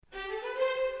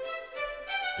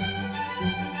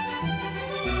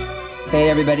Hey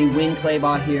everybody, Wayne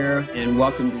Claybaugh here, and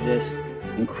welcome to this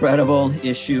incredible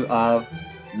issue of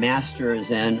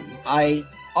Masters. And I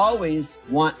always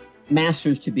want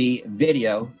Masters to be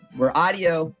video. We're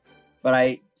audio, but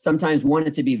I sometimes want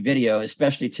it to be video,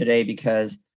 especially today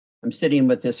because I'm sitting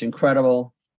with this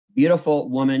incredible, beautiful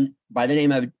woman by the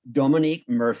name of Dominique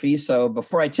Murphy. So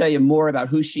before I tell you more about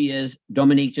who she is,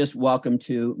 Dominique, just welcome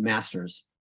to Masters.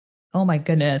 Oh my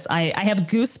goodness. I have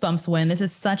goosebumps, When this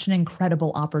is such an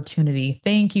incredible opportunity.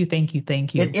 Thank you, thank you,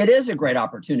 thank you. It is a great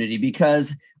opportunity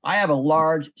because I have a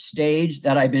large stage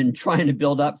that I've been trying to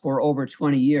build up for over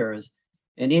 20 years.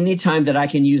 And anytime that I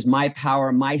can use my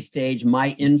power, my stage,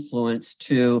 my influence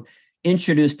to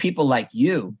introduce people like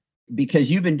you, because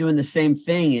you've been doing the same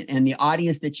thing, and the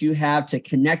audience that you have to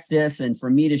connect this and for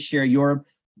me to share your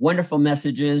wonderful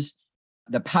messages,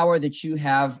 the power that you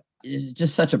have is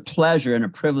just such a pleasure and a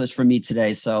privilege for me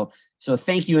today. So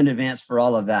thank you in advance for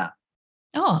all of that.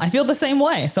 Oh, I feel the same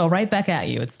way. So right back at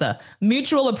you. It's the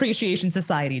Mutual Appreciation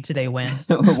Society today, Win.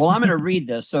 Well, I'm going to read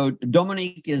this. So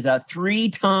Dominique is a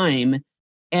 3-time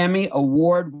Emmy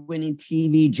award-winning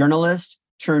TV journalist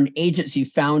turned agency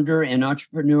founder and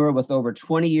entrepreneur with over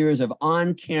 20 years of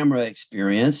on-camera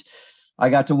experience.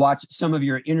 I got to watch some of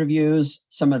your interviews,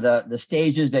 some of the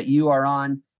stages that you are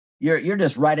on. You're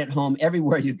just right at home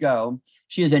everywhere you go.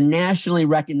 She is a nationally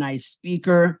recognized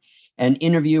speaker and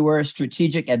interviewer,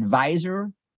 strategic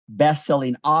advisor,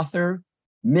 best-selling author,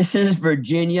 Mrs.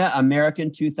 Virginia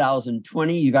American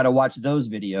 2020. You got to watch those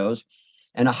videos.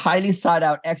 And a highly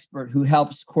sought-out expert who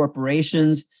helps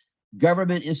corporations,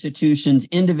 government institutions,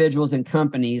 individuals, and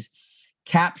companies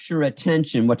capture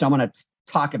attention, which I want to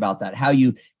talk about that, how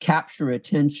you capture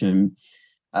attention.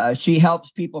 She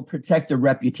helps people protect their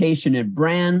reputation and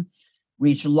brand,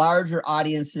 reach larger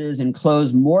audiences, and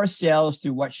close more sales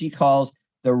through what she calls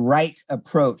the right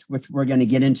approach, which we're going to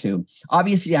get into.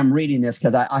 Obviously, I'm reading this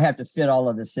because I have to fit all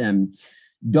of this in.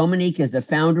 Dominique is the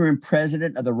founder and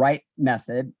president of The Right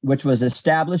Method, which was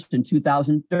established in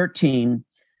 2013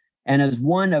 and is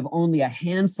one of only a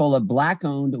handful of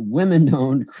Black-owned,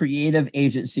 women-owned creative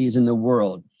agencies in the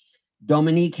world.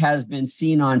 Dominique has been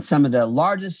seen on some of the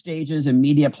largest stages and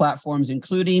media platforms,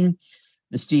 including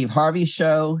The Steve Harvey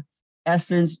Show,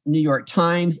 Essence, New York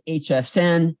Times,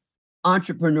 HSN,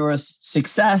 Entrepreneur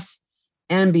Success,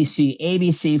 NBC,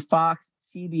 ABC, Fox,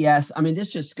 CBS. I mean,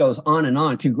 this just goes on and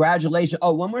on. Congratulations.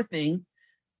 Oh, one more thing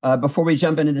before we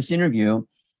jump into this interview.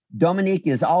 Dominique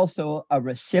is also a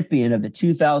recipient of the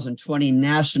 2020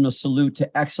 National Salute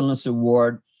to Excellence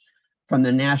Award from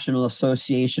the National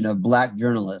Association of Black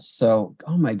Journalists. So,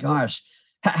 oh my gosh,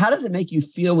 how does it make you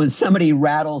feel when somebody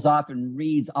rattles off and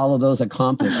reads all of those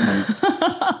accomplishments?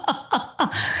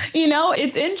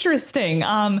 It's interesting.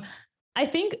 I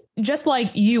think just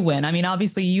like you, Win, I mean,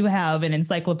 obviously you have an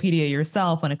encyclopedia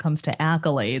yourself when it comes to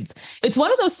accolades. It's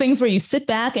one of those things where you sit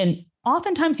back and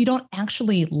oftentimes you don't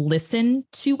actually listen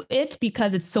to it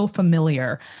because it's so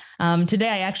familiar. Today,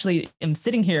 I actually am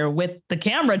sitting here with the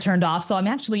camera turned off. So I'm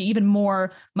actually even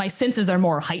more, my senses are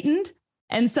more heightened.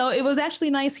 And so it was actually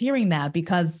nice hearing that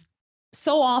because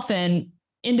so often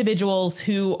individuals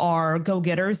who are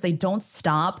go-getters, they don't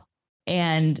stop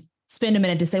and spend a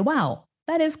minute to say, wow,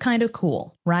 that is kind of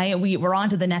cool, right? We're on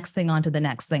to the next thing, on to the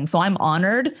next thing. So I'm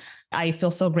honored. I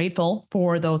feel so grateful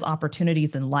for those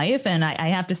opportunities in life. And I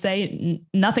have to say,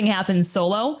 nothing happens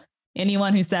solo.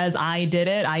 Anyone who says, I did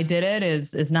it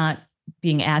is not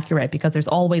being accurate because there's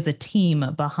always a team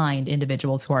behind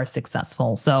individuals who are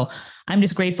successful. So I'm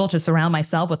just grateful to surround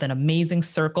myself with an amazing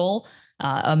circle,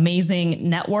 amazing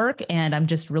network. And I'm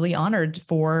just really honored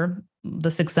for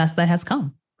the success that has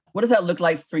come. What does that look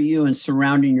like for you in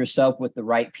surrounding yourself with the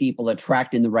right people,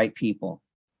 attracting the right people?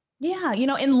 Yeah,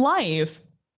 in life,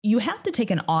 you have to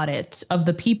take an audit of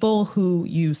the people who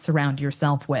you surround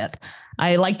yourself with.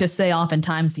 I like to say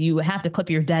oftentimes you have to clip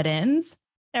your dead ends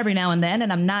every now and then,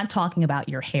 and I'm not talking about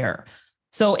your hair.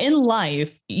 So in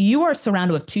life, you are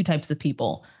surrounded with two types of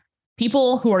people.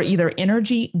 People who are either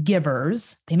energy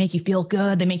givers, they make you feel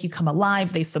good, they make you come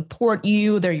alive, they support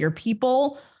you, they're your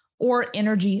people, or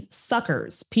energy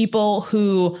suckers, people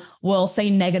who will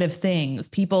say negative things,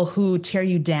 people who tear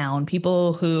you down,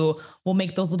 people who will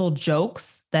make those little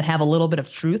jokes that have a little bit of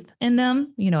truth in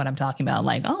them. You know what I'm talking about?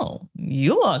 Like, oh,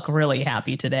 you look really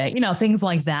happy today. Things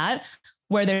like that,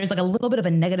 where there's like a little bit of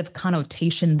a negative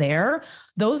connotation there.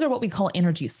 Those are what we call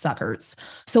energy suckers.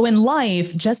 So in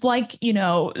life, just like,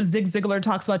 Zig Ziglar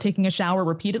talks about taking a shower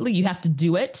repeatedly, you have to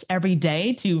do it every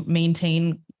day to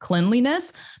maintain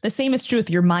cleanliness. The same is true with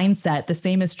your mindset. The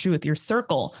same is true with your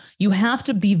circle. You have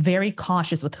to be very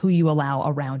cautious with who you allow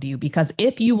around you, because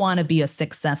if you want to be a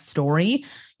success story,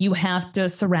 you have to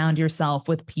surround yourself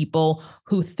with people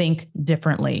who think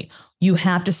differently. You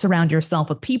have to surround yourself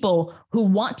with people who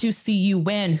want to see you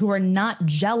win, who are not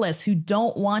jealous, who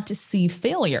don't want to see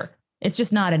failure. It's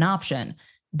just not an option.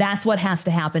 That's what has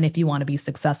to happen if you want to be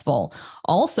successful.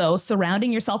 Also,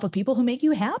 surrounding yourself with people who make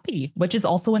you happy, which is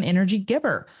also an energy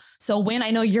giver. So when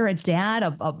I know you're a dad,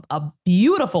 a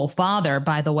beautiful father,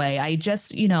 by the way, I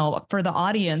just, for the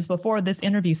audience, before this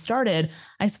interview started,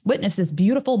 I witnessed this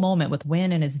beautiful moment with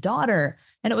Win and his daughter.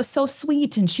 And it was so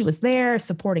sweet. And she was there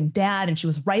supporting dad, and she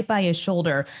was right by his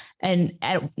shoulder. And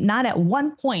not at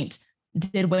one point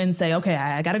did Win say, okay,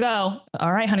 I got to go.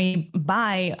 All right, honey,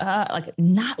 bye. Like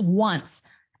not once.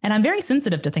 And I'm very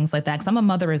sensitive to things like that because I'm a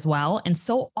mother as well. And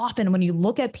so often when you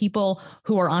look at people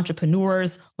who are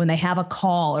entrepreneurs, when they have a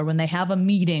call or when they have a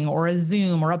meeting or a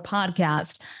Zoom or a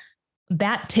podcast,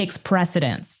 that takes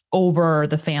precedence over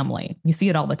the family. You see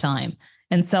it all the time.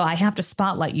 And so I have to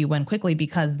spotlight you, Win, quickly,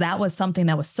 because that was something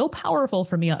that was so powerful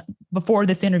for me before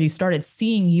this interview started,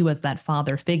 seeing you as that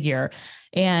father figure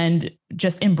and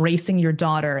just embracing your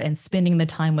daughter and spending the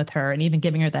time with her and even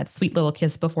giving her that sweet little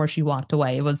kiss before she walked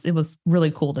away. It was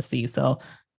really cool to see. So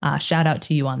shout out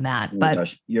to you on that. Oh but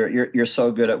gosh, you're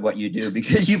so good at what you do,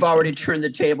 because you've already turned the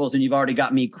tables and you've already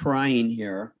got me crying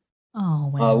here.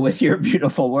 With your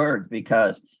beautiful words,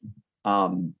 because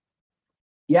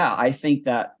I think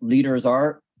that leaders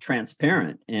are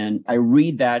transparent. And I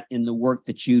read that in the work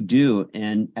that you do,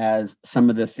 and as some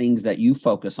of the things that you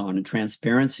focus on, and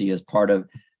transparency is part of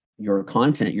your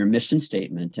content, your mission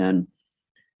statement. And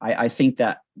I think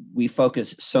that we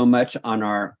focus so much on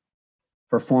our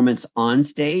performance on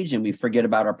stage and we forget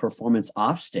about our performance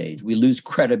off stage. We lose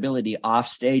credibility off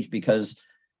stage because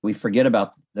we forget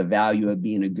about the value of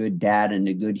being a good dad and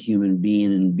a good human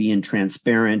being and being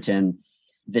transparent, and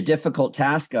the difficult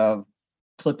task of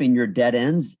clipping your dead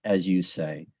ends, as you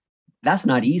say. That's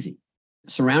not easy.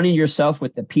 Surrounding yourself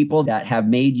with the people that have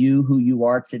made you who you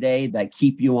are today, that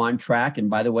keep you on track. And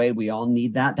by the way, we all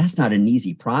need that. That's not an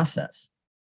easy process.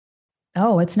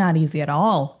 Oh, it's not easy at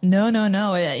all. No.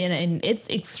 And it's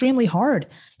extremely hard,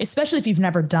 especially if you've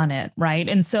never done it, right?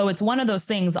 And so it's one of those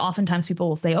things, oftentimes people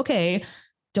will say, okay,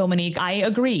 Dominique, I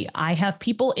agree. I have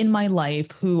people in my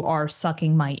life who are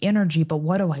sucking my energy, but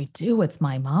what do I do? It's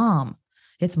my mom.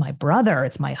 It's my brother.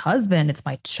 It's my husband. It's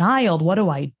my child. What do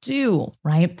I do?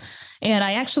 Right. And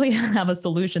I actually have a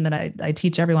solution that I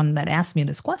teach everyone that asks me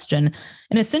this question.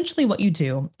 And essentially what you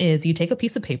do is you take a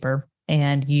piece of paper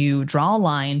and you draw a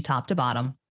line top to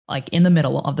bottom, like in the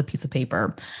middle of the piece of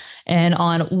paper. And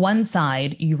on one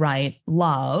side, you write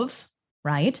love,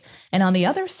 right? And on the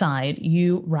other side,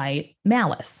 you write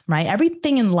malice, right?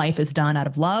 Everything in life is done out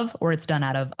of love or it's done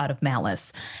out of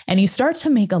malice. And you start to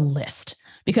make a list,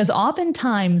 because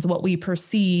oftentimes what we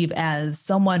perceive as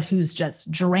someone who's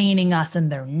just draining us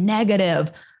and they're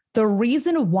negative, the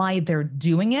reason why they're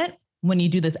doing it when you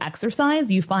do this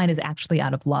exercise, you find is actually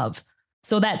out of love.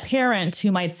 So that parent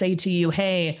who might say to you,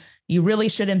 hey, you really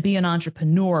shouldn't be an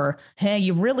entrepreneur. Hey,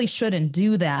 you really shouldn't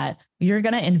do that. You're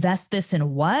going to invest this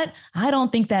in what? I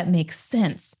don't think that makes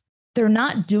sense. They're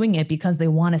not doing it because they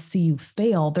want to see you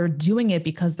fail. They're doing it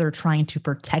because they're trying to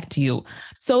protect you.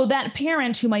 So that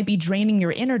parent who might be draining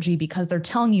your energy because they're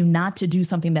telling you not to do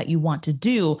something that you want to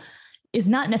do is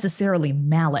not necessarily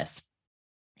malice.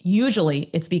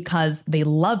 Usually it's because they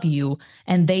love you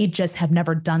and they just have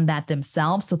never done that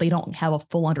themselves. So they don't have a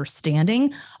full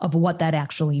understanding of what that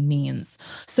actually means.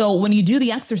 So when you do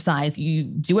the exercise, you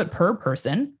do it per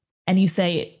person and you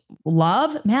say,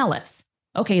 love, malice.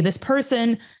 Okay, this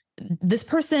person,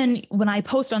 when I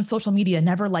post on social media,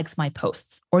 never likes my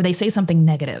posts, or they say something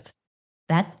negative.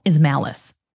 That is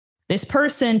malice. This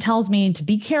person tells me to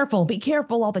be careful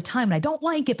all the time. And I don't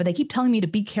like it, but they keep telling me to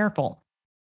be careful.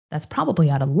 That's probably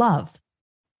out of love.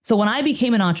 So when I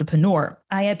became an entrepreneur,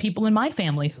 I had people in my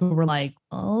family who were like,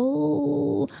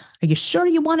 oh, are you sure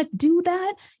you want to do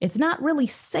that? It's not really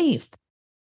safe.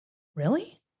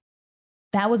 Really?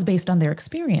 That was based on their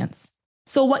experience.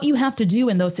 So what you have to do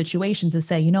in those situations is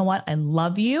say, you know what? I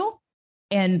love you.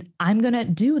 And I'm going to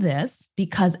do this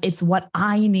because it's what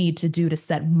I need to do to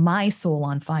set my soul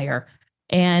on fire.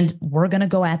 And we're going to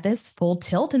go at this full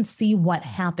tilt and see what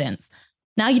happens.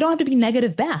 Now, you don't have to be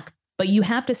negative back, but you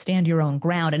have to stand your own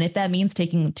ground. And if that means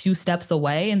taking 2 steps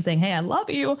away and saying, hey, I love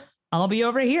you, I'll be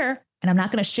over here, and I'm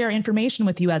not going to share information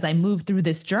with you as I move through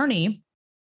this journey,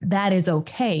 that is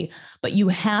okay. But you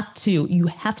have to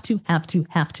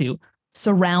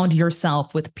surround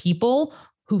yourself with people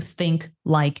who think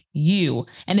like you.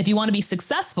 And if you want to be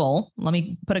successful, let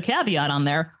me put a caveat on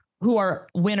there, who are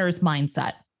winners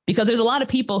mindset. Because there's a lot of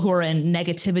people who are in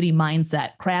negativity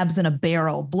mindset, crabs in a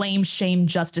barrel, blame, shame,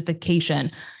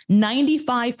 justification.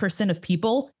 95% of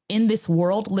people in this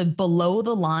world live below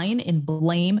the line in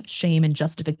blame, shame, and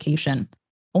justification.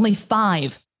 Only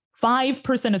 5%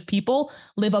 of people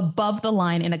live above the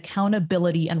line in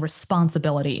accountability and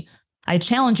responsibility. I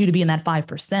challenge you to be in that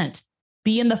 5%.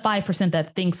 Be in the 5%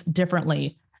 that thinks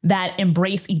differently, that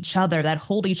embrace each other, that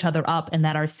hold each other up, and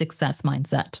that are success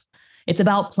mindset. It's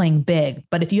about playing big.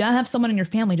 But if you have someone in your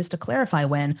family, just to clarify,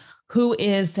 who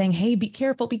is saying, hey, be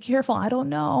careful, I don't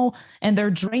know, and they're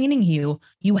draining you,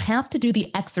 you have to do the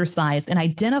exercise and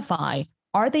identify,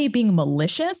 are they being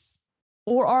malicious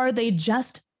or are they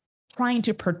just trying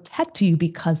to protect you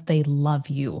because they love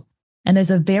you? And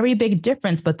there's a very big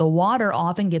difference, but the water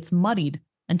often gets muddied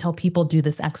until people do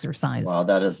this exercise. Wow,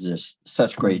 that is just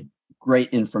such great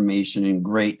information and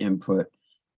great input,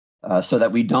 so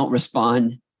that we don't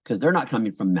respond, because they're not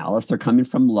coming from malice, they're coming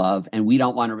from love. And we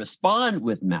don't want to respond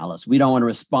with malice. We don't want to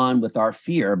respond with our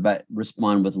fear, but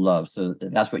respond with love. So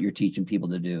that's what you're teaching people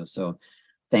to do. So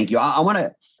thank you. I want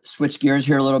to switch gears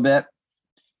here a little bit.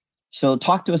 So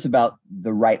talk to us about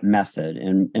the right method.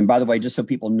 And by the way, just so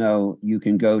people know, you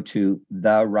can go to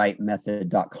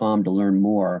therightmethod.com to learn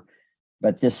more.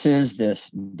 But this is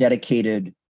this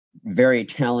dedicated, very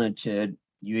talented,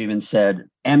 you even said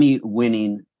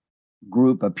Emmy-winning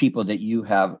group of people that you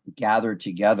have gathered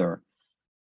together,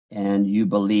 and you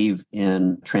believe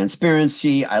in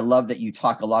transparency. I love that you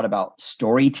talk a lot about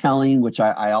storytelling, which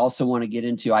I also want to get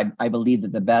into. I believe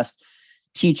that the best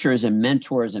teachers and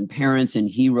mentors and parents and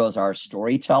heroes are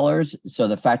storytellers. So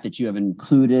the fact that you have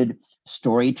included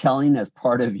storytelling as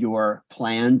part of your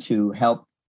plan to help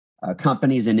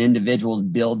companies and individuals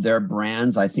build their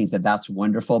brands, I think that that's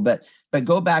wonderful. But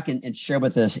go back and share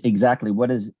with us exactly, what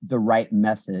does the right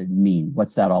method mean?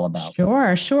 What's that all about?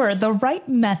 Sure. The right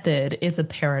method is a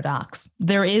paradox.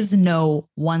 There is no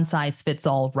one size fits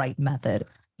all right method.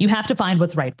 You have to find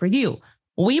what's right for you.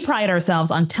 We pride ourselves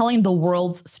on telling the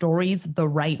world's stories the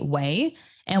right way,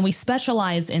 and we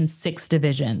specialize in 6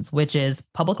 divisions, which is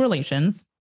public relations,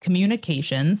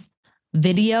 communications,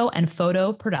 video and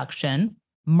photo production,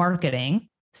 marketing,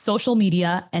 social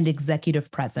media, and executive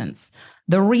presence.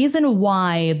 The reason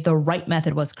why the right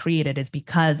method was created is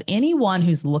because anyone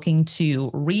who's looking to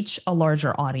reach a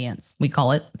larger audience, we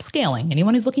call it scaling.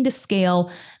 Anyone who's looking to scale,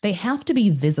 they have to be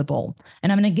visible.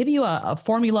 And I'm going to give you a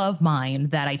formula of mine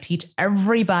that I teach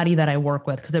everybody that I work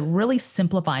with, because it really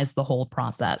simplifies the whole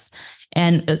process.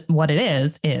 And what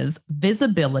it is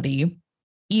visibility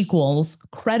equals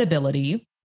credibility,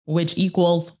 which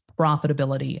equals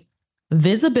profitability.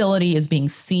 Visibility is being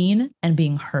seen and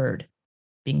being heard.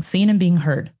 Being seen and being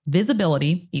heard.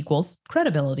 Visibility equals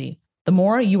credibility. The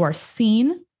more you are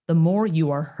seen, the more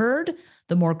you are heard,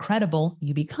 the more credible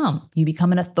you become. You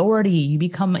become an authority. You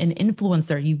become an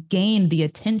influencer. You gain the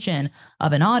attention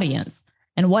of an audience.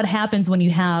 And what happens when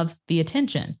you have the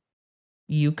attention?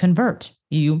 You convert.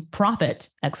 You profit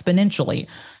exponentially.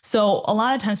 So a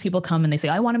lot of times people come and they say,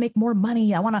 I want to make more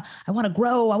money. I want to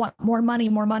grow. I want more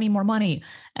money.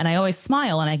 And I always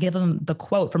smile and I give them the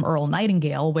quote from Earl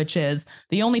Nightingale, which is,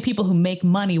 the only people who make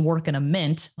money work in a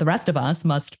mint. The rest of us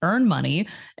must earn money.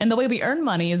 And the way we earn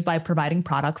money is by providing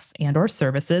products and or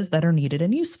services that are needed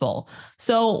and useful.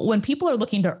 So when people are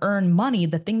looking to earn money,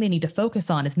 the thing they need to focus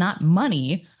on is not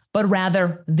money, but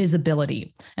rather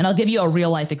visibility. And I'll give you a real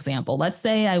life example. Let's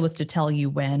say I was to tell you,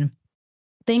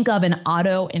 think of an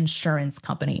auto insurance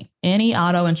company, any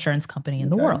auto insurance company in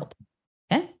the world.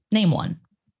 Okay, name one.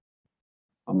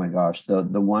 Oh my gosh, the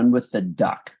one with the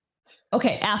duck.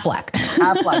 Okay, Aflac.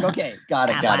 Aflac. Okay, got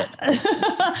it.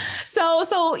 So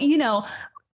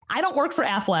I don't work for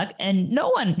Aflac, and no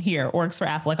one here works for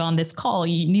Aflac on this call.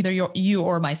 Neither you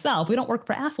or myself. We don't work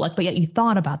for Aflac, but yet you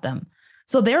thought about them.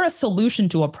 So they're a solution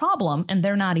to a problem, and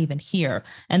they're not even here.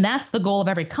 And that's the goal of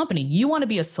every company. You want to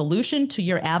be a solution to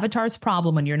your avatar's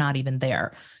problem when you're not even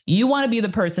there. You want to be the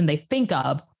person they think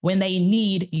of when they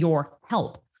need your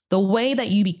help. The way that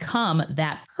you become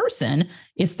that person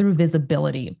is through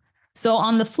visibility. So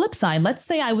on the flip side, let's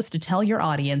say I was to tell your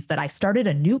audience that I started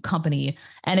a new company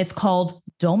and it's called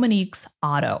Dominique's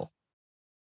Auto.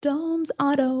 Dom's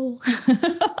Auto.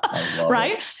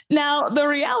 Right? It. Now, the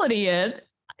reality is,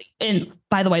 and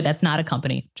by the way, that's not a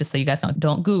company, just so you guys know,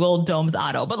 don't Google Dom's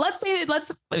Auto. But let's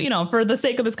for the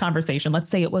sake of this conversation,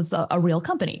 let's say it was a real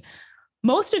company.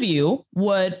 Most of you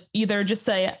would either just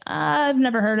say, I've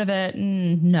never heard of it.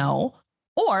 No.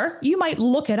 Or you might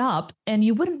look it up and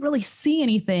you wouldn't really see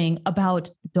anything about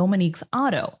Dominique's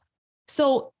Auto.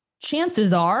 So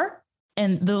chances are,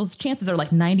 and those chances are like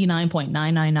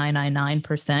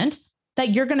 99.99999%,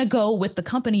 that you're going to go with the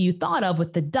company you thought of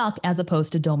with the duck as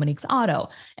opposed to Dominique's Auto.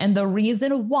 And the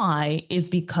reason why is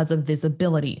because of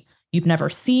visibility. You've never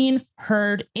seen,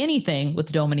 heard anything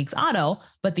with Dominique's Auto,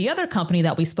 but the other company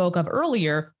that we spoke of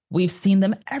earlier, we've seen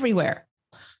them everywhere.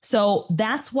 So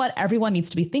that's what everyone needs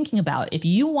to be thinking about. If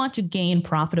you want to gain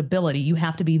profitability, you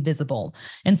have to be visible.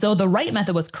 And so the right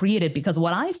method was created because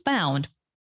what I found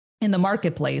in the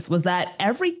marketplace was that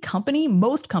every company,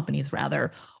 most companies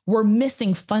rather, were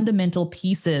missing fundamental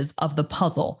pieces of the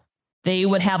puzzle. They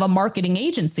would have a marketing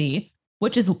agency,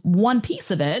 which is one piece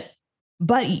of it,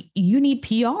 but you need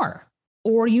PR,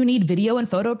 or you need video and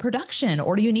photo production,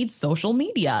 or you need social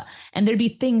media, and there'd be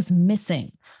things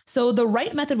missing. So the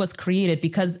right method was created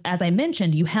because, as I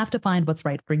mentioned, you have to find what's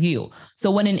right for you. So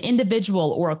when an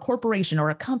individual or a corporation or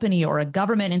a company or a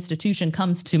government institution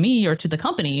comes to me or to the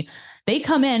company, they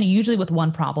come in usually with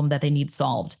one problem that they need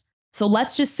solved. So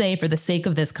let's just say, for the sake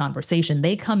of this conversation,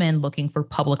 they come in looking for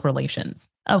public relations.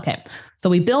 Okay, so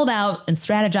we build out and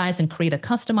strategize and create a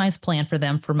customized plan for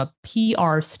them from a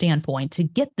PR standpoint to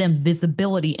get them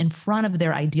visibility in front of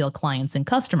their ideal clients and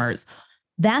customers.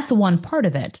 That's one part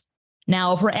of it.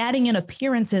 Now, if we're adding in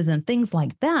appearances and things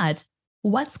like that,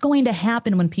 what's going to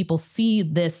happen when people see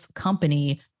this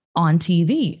company on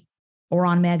TV or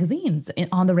on magazines,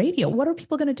 on the radio? What are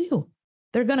people going to do?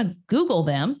 They're going to Google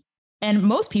them. And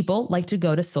most people like to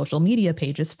go to social media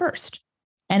pages first.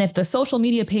 And if the social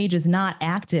media page is not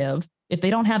active, if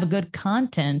they don't have a good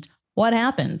content, what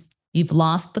happens? You've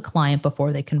lost the client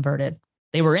before they converted.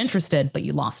 They were interested, but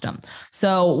you lost them.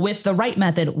 So with the right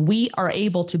method, we are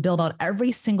able to build out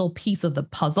every single piece of the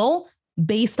puzzle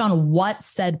based on what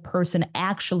said person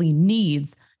actually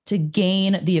needs to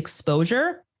gain the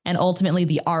exposure and ultimately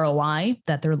the ROI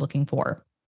that they're looking for.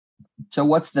 So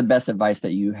what's the best advice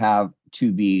that you have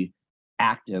to be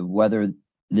active, whether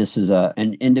this is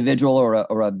an individual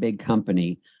or a big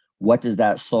company? What does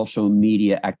that social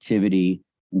media activity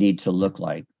need to look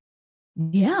like?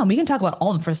 Yeah, we can talk about all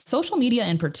of them. For social media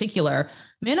in particular,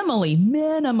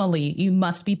 minimally, you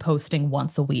must be posting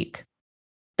once a week.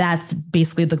 That's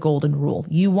basically the golden rule.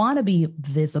 You want to be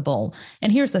visible.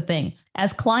 And here's the thing,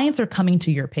 as clients are coming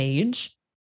to your page,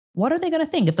 what are they going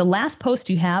to think? If the last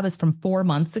post you have is from 4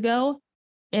 months ago,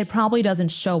 it probably doesn't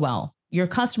show well. Your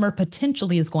customer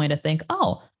potentially is going to think,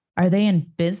 oh, are they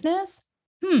in business?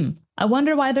 I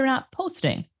wonder why they're not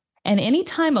posting. And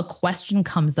anytime a question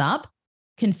comes up,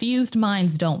 confused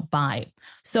minds don't buy.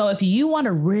 So if you want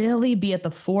to really be at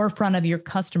the forefront of your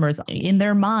customers in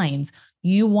their minds,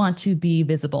 you want to be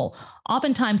visible.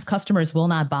 Oftentimes, customers will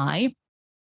not buy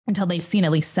until they've seen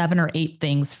at least 7 or 8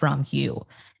 things from you.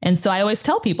 And so I always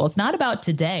tell people, it's not about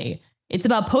today. It's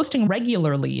about posting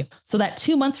regularly so that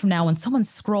 2 months from now, when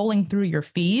someone's scrolling through your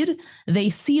feed, they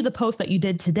see the post that you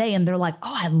did today and they're like,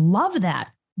 oh, I love that.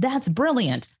 That's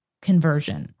brilliant.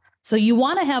 Conversion. So you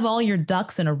want to have all your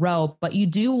ducks in a row, but you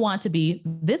do want to be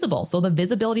visible. So the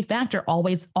visibility factor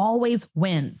always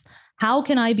wins. How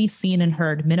can I be seen and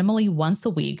heard minimally once a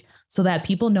week so that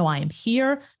people know I am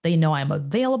here, they know I'm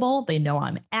available, they know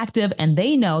I'm active, and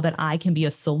they know that I can be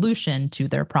a solution to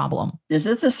their problem? Is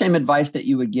this the same advice that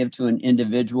you would give to an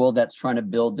individual that's trying to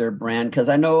build their brand? Because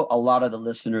I know a lot of the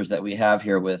listeners that we have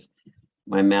here with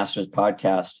My Masters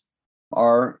podcast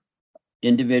are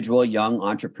individual young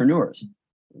entrepreneurs.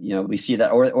 You know, we see that,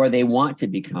 or they want to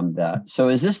become that. So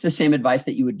is this the same advice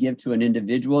that you would give to an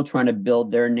individual trying to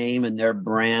build their name and their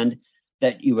brand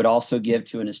that you would also give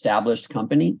to an established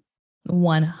company?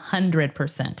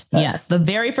 100%. Yes. The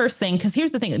very first thing, because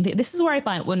here's the thing, this is where I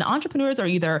find when entrepreneurs are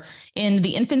either in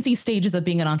the infancy stages of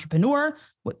being an entrepreneur,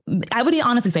 I would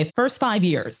honestly say first 5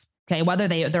 years. Okay, whether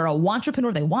they're a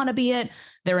entrepreneur, they want to be it,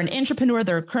 they're an entrepreneur,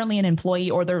 they're currently an employee,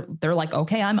 or they're like,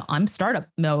 okay, I'm startup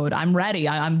mode, I'm ready,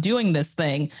 I'm doing this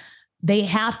thing. They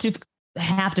have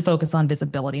to focus on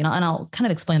visibility, and I'll kind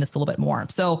of explain this a little bit more.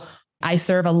 So I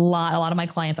serve a lot of my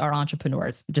clients are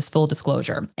entrepreneurs, just full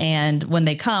disclosure. And when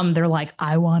they come, they're like,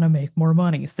 I want to make more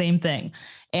money, same thing,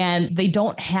 and they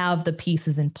don't have the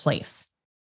pieces in place.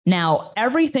 Now,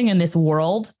 everything in this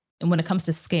world, and when it comes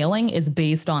to scaling, is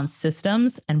based on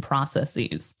systems and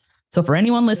processes. So for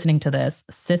anyone listening to this,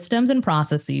 systems and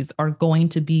processes are going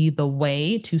to be the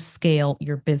way to scale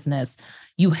your business.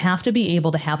 You have to be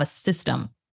able to have a system,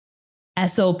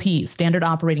 SOP, standard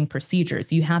operating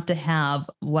procedures. You have to have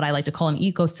what I like to call an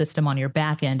ecosystem on your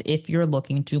back end if you're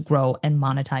looking to grow and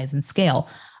monetize and scale.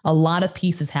 A lot of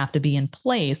pieces have to be in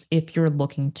place if you're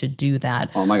looking to do that.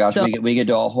 Oh my gosh, so, we could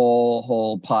do a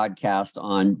whole podcast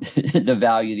on the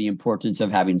value, the importance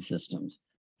of having systems.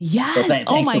 Yes. So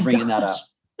thanks for bringing that up.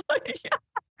 Yeah.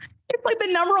 It's like the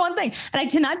number one thing. And I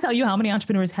cannot tell you how many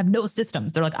entrepreneurs have no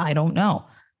systems. They're like, I don't know.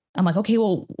 I'm like, okay,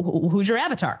 well, who's your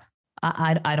avatar?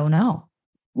 I don't know.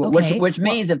 Okay. Which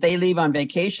means if they leave on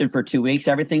vacation for 2 weeks,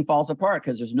 everything falls apart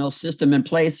because there's no system in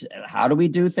place. How do we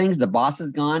do things? The boss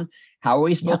is gone. How are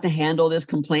we supposed to handle this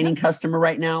complaining customer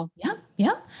right now? Yeah.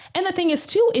 Yeah. And the thing is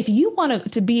too, if you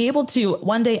want to be able to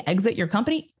one day exit your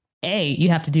company, you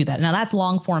have to do that. Now that's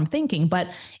long form thinking, but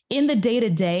in the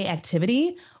day-to-day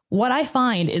activity, what I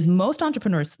find is most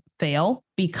entrepreneurs fail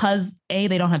because they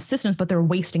don't have systems, but they're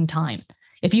wasting time.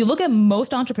 If you look at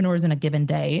most entrepreneurs in a given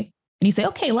day and you say,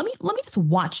 okay, let me just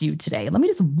watch you today. Let me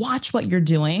just watch what you're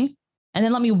doing. And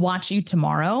then let me watch you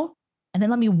tomorrow. And then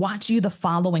let me watch you the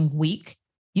following week.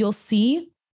 You'll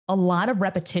see a lot of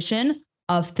repetition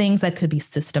of things that could be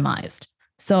systemized.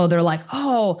 So they're like,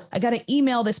 oh, I got to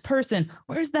email this person.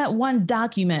 Where's that one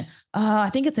document? I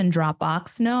think it's in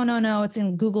Dropbox. No, it's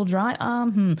in Google Drive.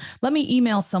 Let me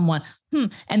email someone.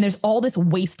 And there's all this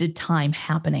wasted time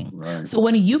happening. Right. So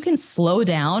when you can slow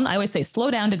down, I always say slow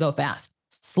down to go fast.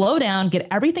 Slow down, get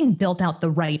everything built out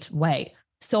the right way.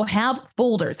 So have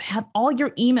folders, have all your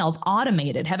emails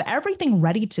automated, have everything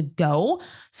ready to go.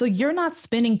 So you're not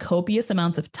spending copious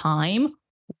amounts of time,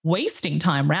 wasting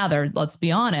time rather, let's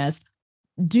be honest,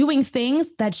 doing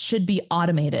things that should be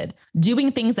automated,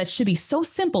 doing things that should be so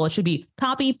simple. It should be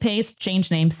copy, paste,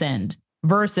 change name, send,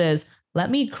 versus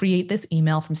let me create this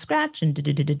email from scratch and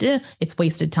it's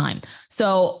wasted time.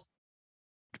 So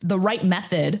the right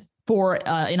method for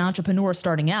an entrepreneur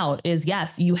starting out is,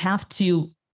 yes, you have to,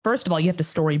 first of all, you have to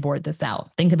storyboard this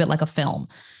out. Think of it like a film.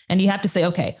 And you have to say,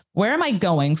 okay, where am I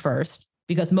going first?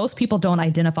 Because most people don't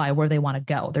identify where they want to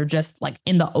go. They're just like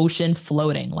in the ocean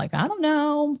floating. Like, I don't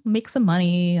know, make some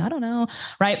money. I don't know,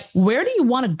 right? Where do you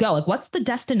want to go? Like, what's the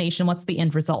destination? What's the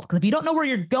end result? Because if you don't know where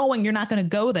you're going, you're not going to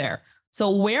go there. So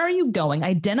where are you going?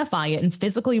 Identify it and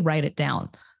physically write it down.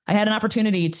 I had an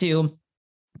opportunity to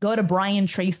go to Brian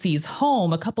Tracy's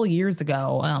home a couple of years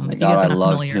ago. I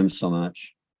love him so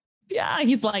much. Yeah,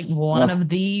 he's like one of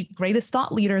the greatest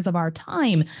thought leaders of our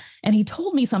time. And he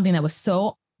told me something that was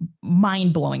so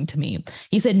mind-blowing to me.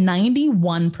 He said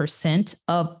 91%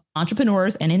 of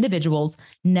entrepreneurs and individuals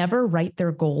never write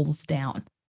their goals down.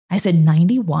 I said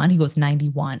 91. He goes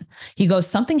 91. He goes,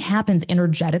 something happens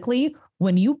energetically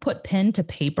when you put pen to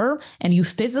paper and you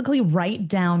physically write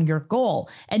down your goal,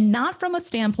 and not from a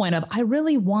standpoint of, I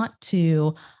really want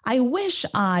to, I wish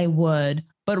I would,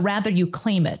 but rather you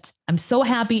claim it. I'm so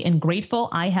happy and grateful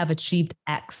I have achieved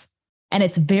X. And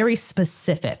it's very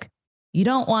specific. You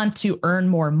don't want to earn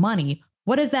more money.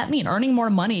 What does that mean? Earning more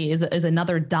money is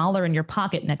another dollar in your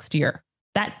pocket next year.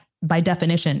 That, by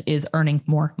definition, is earning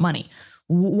more money.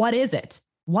 What is it?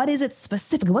 What is it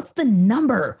specifically? What's the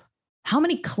number? How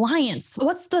many clients?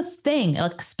 What's the thing?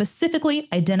 Like specifically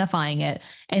identifying it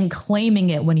and claiming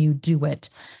it when you do it.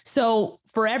 So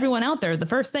for everyone out there, the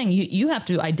first thing you have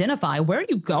to identify, where are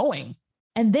you going?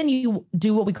 And then you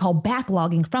do what we call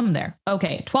backlogging from there.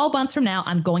 Okay, 12 months from now,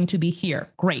 I'm going to be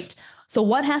here. Great. So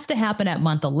what has to happen at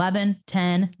month 11,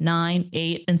 10, 9,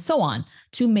 8, and so on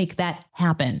to make that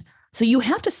happen? So you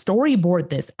have to storyboard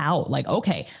this out. Like,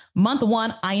 okay, month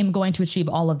 1, I am going to achieve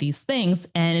all of these things.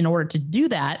 And in order to do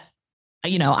that,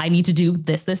 I need to do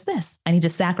this. I need to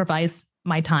sacrifice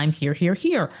my time here.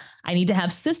 I need to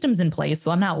have systems in place so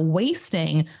I'm not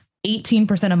wasting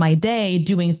 18% of my day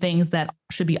doing things that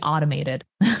should be automated.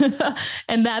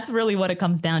 And that's really what it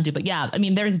comes down to. But yeah,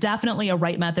 there's definitely a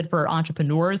right method for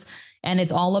entrepreneurs, and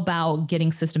it's all about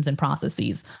getting systems and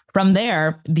processes. From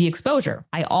there, the exposure.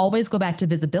 I always go back to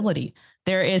visibility.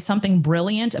 There is something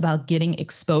brilliant about getting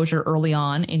exposure early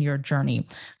on in your journey.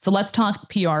 So let's talk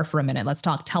PR for a minute. Let's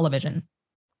talk television.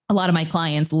 A lot of my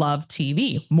clients love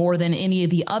TV more than any of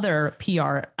the other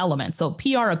PR elements. So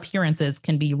PR appearances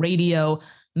can be radio,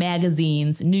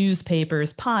 magazines,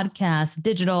 newspapers, podcasts,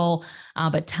 digital,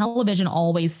 but television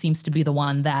always seems to be the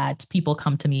one that people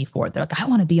come to me for. They're like, I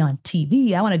want to be on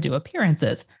TV. I want to do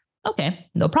appearances. Okay,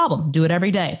 no problem. Do it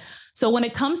every day. So when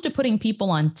it comes to putting people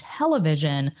on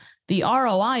television, the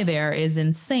ROI there is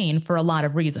insane for a lot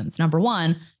of reasons. Number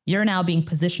one, you're now being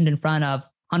positioned in front of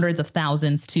hundreds of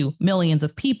thousands to millions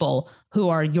of people who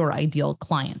are your ideal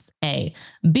clients. A.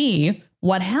 B,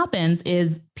 what happens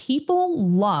is people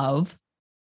love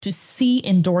to see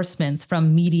endorsements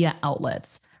from media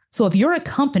outlets. So if you're a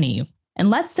company, and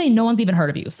let's say no one's even heard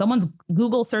of you, someone's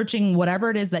Google searching whatever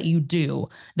it is that you do,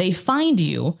 they find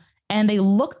you and they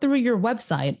look through your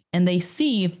website and they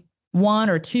see 1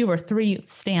 or 2 or 3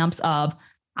 stamps of,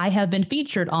 I have been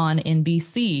featured on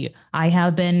NBC. I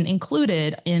have been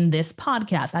included in this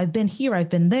podcast. I've been here. I've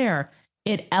been there.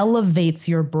 It elevates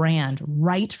your brand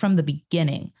right from the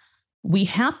beginning. we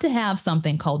have to have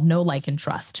something called know, like, and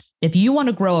trust. If you want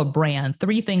to grow a brand,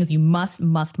 three things you must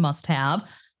have: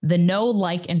 the know,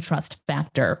 like, and trust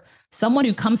factor. Someone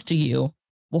who comes to you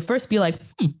will first be like,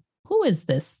 who is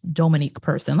this Dominique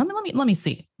person? Let me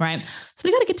see, right? So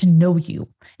they got to get to know you.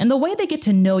 And the way they get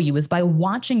to know you is by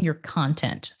watching your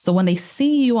content. So when they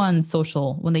see you on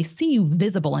social, when they see you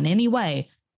visible in any way,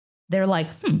 they're like,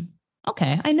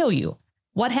 okay, I know you.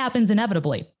 What happens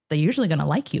inevitably? They're usually going to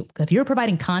like you. If you're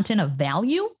providing content of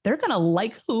value, they're going to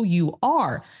like who you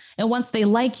are. And once they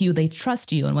like you, they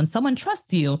trust you. And when someone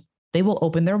trusts you, they will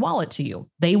open their wallet to you.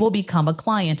 They will become a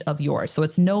client of yours. So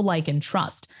it's know, like, and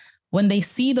trust. When they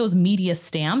see those media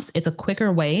stamps, it's a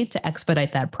quicker way to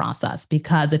expedite that process.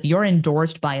 Because if you're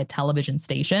endorsed by a television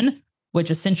station,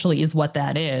 which essentially is what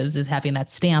that is having that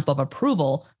stamp of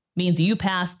approval, means you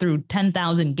pass through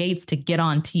 10,000 gates to get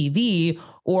on TV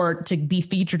or to be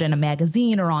featured in a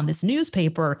magazine or on this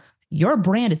newspaper, your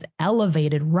brand is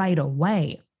elevated right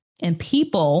away. And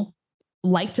people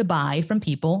like to buy from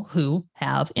people who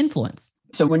have influence.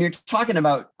 So when you're talking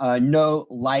about know,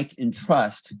 like, and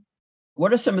trust,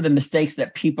 what are some of the mistakes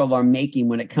that people are making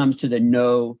when it comes to the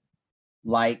know,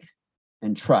 like,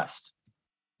 and trust?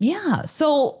 Yeah.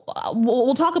 So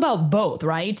we'll talk about both,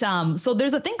 right? So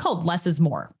there's a thing called less is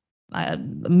more.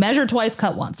 Measure twice,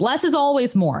 cut once. Less is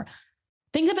always more.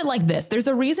 Think of it like this. There's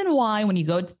a reason why when you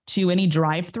go to any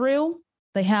drive-through,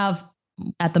 they have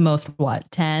at the most,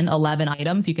 10, 11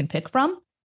 items you can pick from,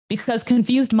 because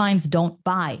confused minds don't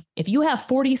buy. If you have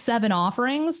 47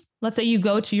 offerings, let's say you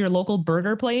go to your local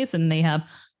burger place and they have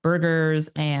burgers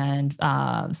and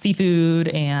seafood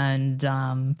and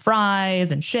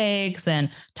fries and shakes and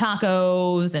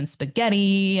tacos and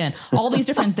spaghetti and all these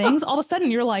different things, all of a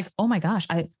sudden you're like, oh my gosh,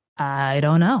 I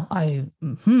don't know.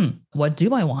 What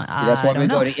do I want? That's why we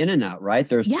go to In-N-Out, right?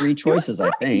 There's three choices,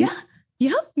 I think.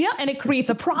 Yeah. And it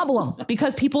creates a problem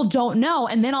because people don't know.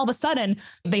 And then all of a sudden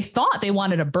they thought they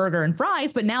wanted a burger and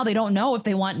fries, but now they don't know if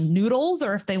they want noodles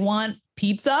or if they want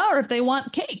pizza or if they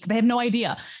want cake. They have no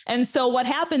idea. And so what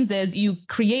happens is you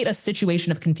create a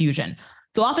situation of confusion.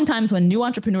 So oftentimes when new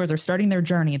entrepreneurs are starting their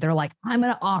journey, they're like, I'm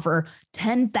going to offer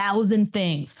 10,000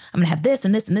 things. I'm going to have this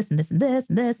and this and this and this and this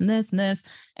and this and this and this.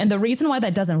 And the reason why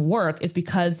that doesn't work is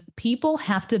because people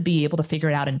have to be able to figure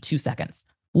it out in 2 seconds.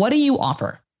 What do you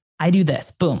offer? I do this.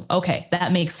 Boom. Okay,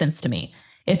 that makes sense to me.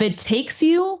 If it takes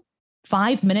you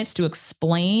 5 minutes to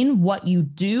explain what you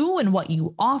do and what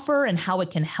you offer and how it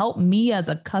can help me as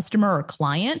a customer or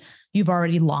client, you've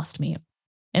already lost me.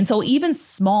 And so even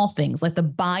small things like the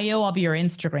bio of your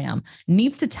Instagram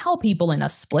needs to tell people in a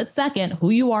split second who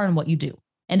you are and what you do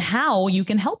and how you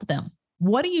can help them.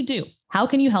 What do you do? How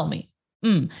can you help me?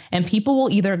 And people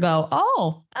will either go,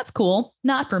 oh, that's cool.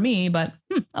 Not for me, but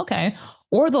okay.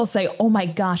 Or they'll say, oh my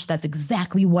gosh, that's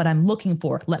exactly what I'm looking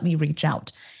for. Let me reach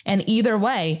out. And either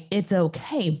way, it's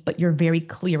okay, but you're very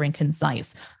clear and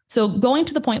concise. So going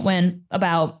to the point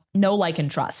about know, like, and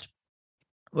trust.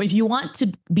 If you want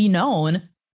to be known,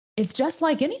 it's just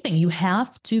like anything. You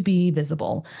have to be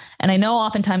visible. And I know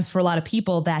oftentimes for a lot of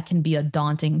people, that can be a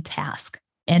daunting task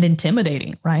and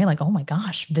intimidating, right? Like, oh my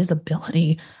gosh,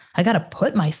 visibility. I got to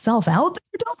put myself out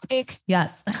there, Dominique.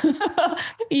 Yes,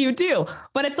 you do.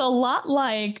 But it's a lot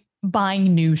like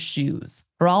buying new shoes.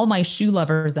 For all my shoe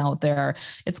lovers out there,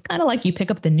 it's kind of like you pick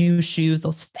up the new shoes,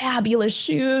 those fabulous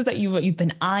shoes that you've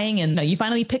been eyeing, and you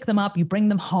finally pick them up, you bring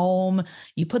them home,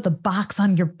 you put the box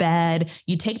on your bed,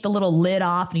 you take the little lid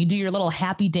off and you do your little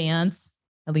happy dance.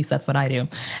 At least that's what I do.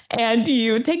 And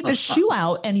you take the shoe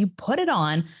out and you put it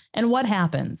on. And what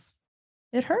happens?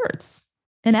 It hurts.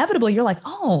 Inevitably, you're like,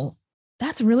 oh,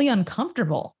 that's really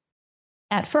uncomfortable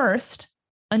at first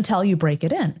until you break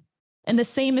it in. And the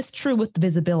same is true with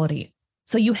visibility.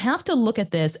 So you have to look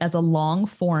at this as a long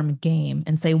form game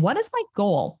and say, what is my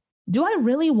goal? Do I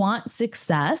really want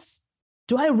success?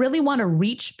 Do I really want to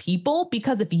reach people?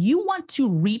 Because if you want to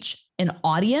reach an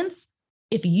audience,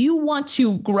 if you want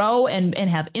to grow and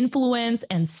have influence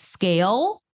and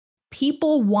scale,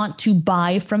 people want to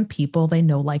buy from people they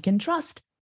know, like, and trust.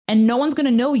 And no one's going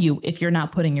to know you if you're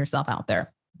not putting yourself out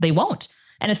there. They won't.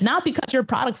 And it's not because your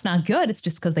product's not good. It's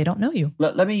just because they don't know you.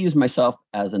 Let me use myself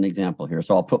as an example here.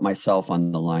 So I'll put myself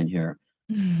on the line here.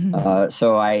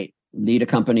 So I lead a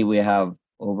company. We have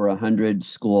over 100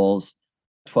 schools,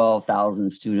 12,000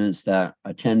 students that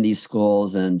attend these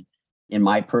schools. And in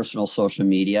my personal social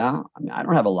media, I mean, I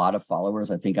don't have a lot of followers.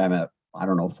 I think I'm at,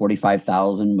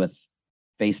 45,000 with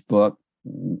Facebook,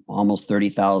 almost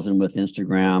 30,000 with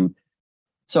Instagram.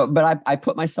 So, but I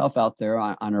put myself out there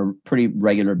on a pretty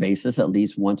regular basis, at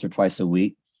least once or twice a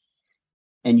week.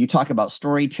 and you talk about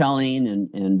storytelling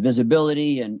and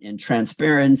visibility and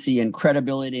transparency and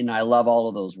credibility. And I love all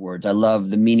of those words. I love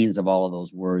the meanings of all of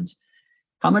those words.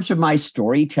 How much of my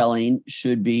storytelling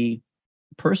should be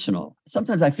personal?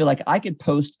 Sometimes I feel like I could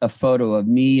post a photo of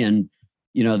me and,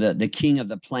 the king of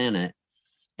the planet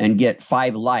and get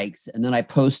 5 likes. And then I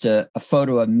post a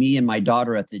photo of me and my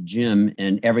daughter at the gym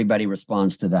and everybody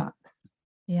responds to that.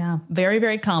 Yeah, very,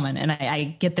 very common. And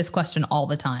I get this question all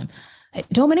the time.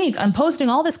 Dominique, I'm posting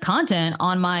all this content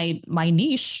on my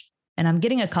niche and I'm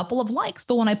getting a couple of likes,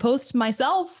 but when I post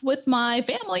myself with my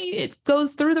family, it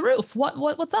goes through the roof.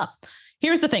 What's up?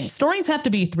 Here's the thing. Stories have to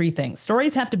be 3 things.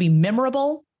 Stories have to be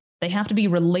memorable, they have to be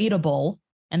relatable,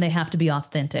 and they have to be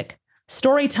authentic.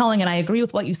 Storytelling, and I agree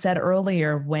with what you said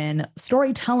earlier, when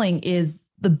storytelling is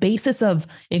the basis of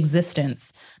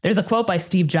existence. There's a quote by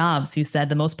Steve Jobs who said,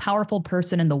 the most powerful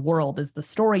person in the world is the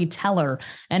storyteller.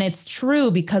 And it's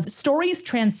true because stories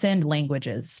transcend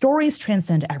languages. Stories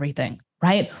transcend everything,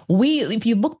 right? If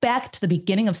you look back to the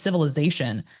beginning of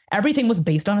civilization, everything was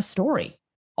based on a story.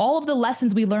 All of the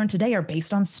lessons we learn today are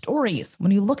based on stories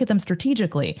when you look at them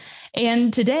strategically.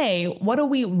 And today, what do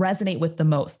we resonate with the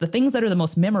most? The things that are the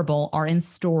most memorable are in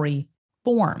story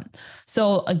form.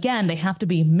 So again, they have to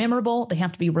be memorable, they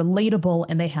have to be relatable,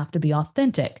 and they have to be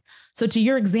authentic. So to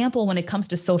your example, when it comes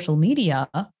to social media,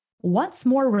 what's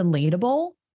more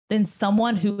relatable than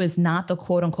someone who is not the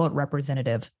quote unquote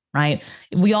representative, right?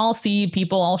 We all see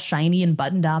people all shiny and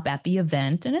buttoned up at the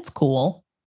event, and it's cool.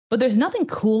 But there's nothing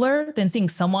cooler than seeing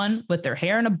someone with their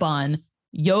hair in a bun,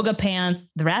 yoga pants,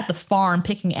 they're at the farm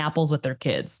picking apples with their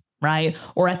kids, right?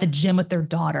 Or at the gym with their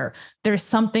daughter. There's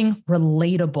something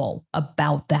relatable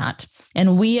about that.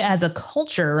 And we as a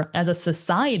culture, as a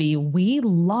society, we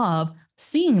love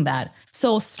seeing that.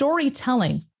 So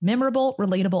storytelling, memorable,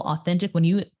 relatable, authentic, when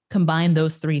you combine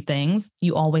those 3 things,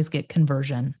 you always get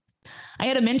conversion. I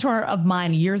had a mentor of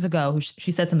mine years ago who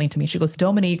she said something to me. She goes,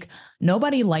 Dominique,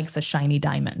 nobody likes a shiny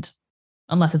diamond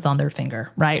unless it's on their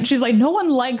finger, right? She's like, no one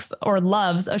likes or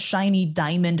loves a shiny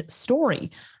diamond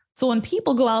story. So when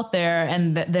people go out there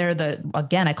and they're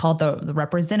again, I call it the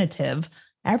representative,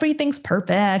 everything's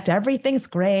perfect, everything's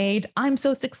great, I'm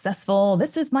so successful,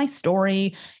 this is my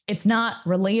story. It's not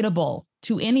relatable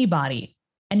to anybody,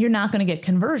 and you're not going to get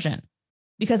conversion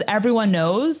because everyone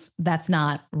knows that's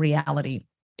not reality.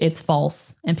 It's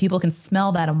false, and people can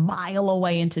smell that a mile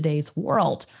away in today's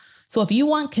world. So if you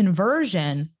want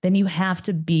conversion, then you have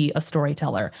to be a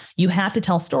storyteller. You have to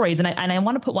tell stories. And I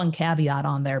want to put one caveat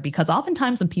on there, because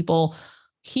oftentimes when people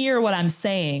hear what I'm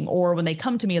saying, or when they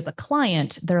come to me as a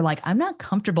client, they're like, I'm not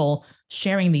comfortable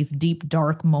sharing these deep,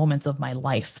 dark moments of my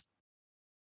life.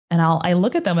 And I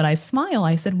look at them and I smile.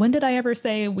 I said, when did I ever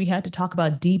say we had to talk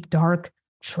about deep, dark,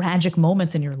 tragic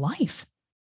moments in your life?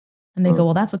 And they go,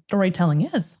 well, that's what storytelling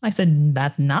is. I said,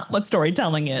 that's not what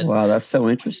storytelling is. Wow, that's so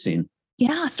interesting.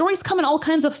 Yeah, stories come in all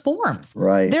kinds of forms.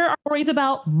 Right. There are stories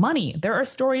about money. There are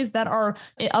stories that are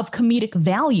of comedic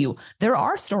value. There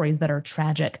are stories that are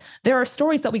tragic. There are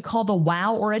stories that we call the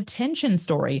wow or attention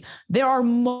story. There are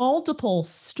multiple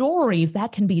stories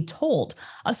that can be told.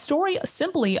 A story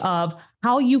simply of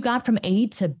how you got from A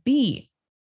to B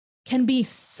can be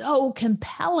so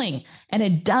compelling, and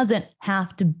it doesn't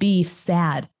have to be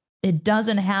sad. It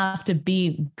doesn't have to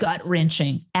be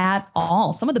gut-wrenching at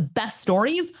all. Some of the best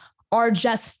stories are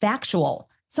just factual.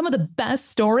 Some of the best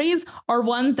stories are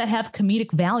ones that have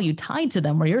comedic value tied to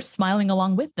them, where you're smiling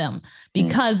along with them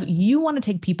because you want to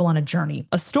take people on a journey.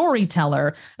 A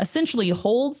storyteller essentially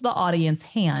holds the audience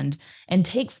hand and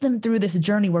takes them through this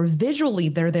journey where visually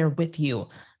they're there with you.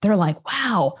 They're like,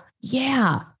 wow,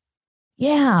 yeah.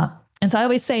 And so I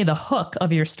always say the hook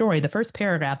of your story, the first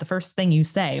paragraph, the first thing you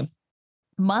say,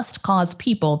 must cause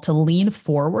people to lean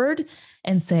forward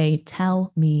and say,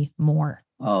 tell me more.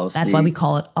 Oh, that's why we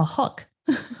call it a hook.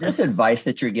 This advice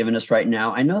that you're giving us right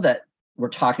now, I know that we're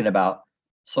talking about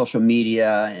social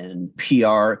media and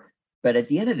PR, but at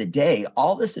the end of the day,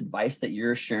 all this advice that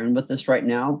you're sharing with us right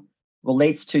now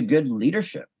relates to good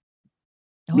leadership.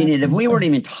 Meaning, absolutely. If we weren't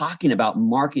even talking about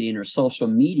marketing or social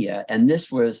media, and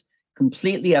this was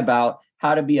completely about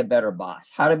how to be a better boss,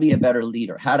 how to be a better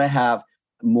leader, how to have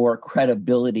more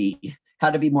credibility,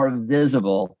 how to be more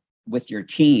visible with your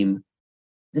team,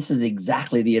 this is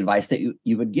exactly the advice that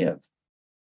you would give.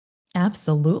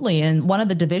 Absolutely. And one of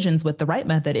the divisions with the right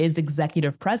method is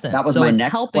executive presence. That was my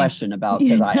next question about,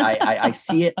 because I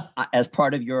see it as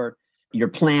part of your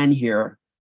plan here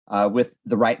with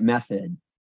the right method.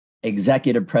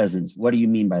 Executive presence. What do you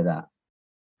mean by that?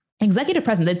 Executive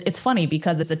presence. It's funny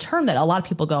because it's a term that a lot of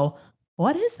people go,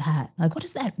 what is that? Like, what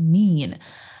does that mean?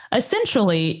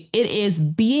 Essentially, it is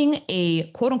being a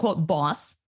quote unquote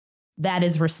boss that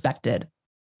is respected.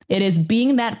 It is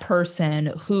being that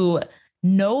person who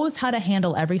knows how to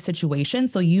handle every situation.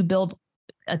 So you build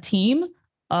a team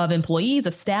of employees,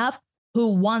 of staff who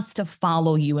wants to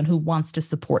follow you and who wants to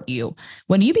support you.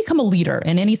 When you become a leader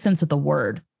in any sense of the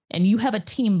word, and you have a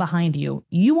team behind you,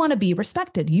 you want to be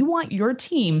respected. You want your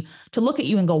team to look at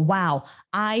you and go, wow,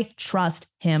 I trust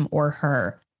him or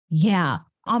her. Yeah,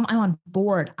 I'm on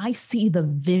board. I see the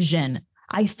vision.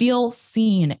 I feel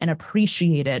seen and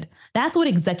appreciated. That's what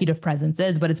executive presence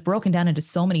is, but it's broken down into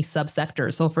so many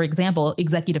subsectors. So for example,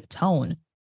 executive tone,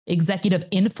 executive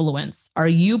influence. Are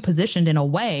you positioned in a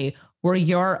way where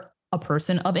you're a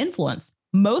person of influence?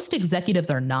 Most executives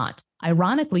are not.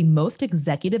 Ironically, most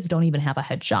executives don't even have a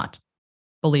headshot,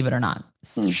 believe it or not.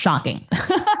 Shocking,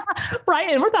 right?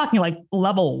 And we're talking like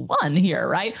level 1 here,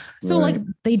 right? So like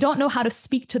they don't know how to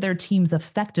speak to their teams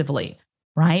effectively,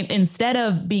 right? Instead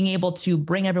of being able to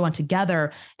bring everyone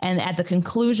together and at the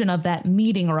conclusion of that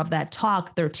meeting or of that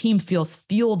talk, their team feels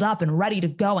fueled up and ready to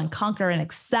go and conquer and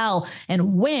excel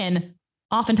and win.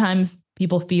 Oftentimes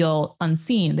people feel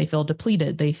unseen, they feel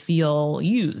depleted, they feel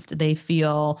used, they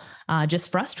feel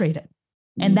just frustrated.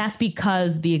 And that's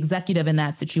because the executive in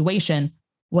that situation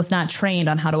was not trained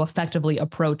on how to effectively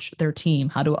approach their team,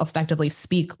 how to effectively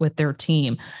speak with their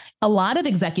team. A lot of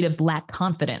executives lack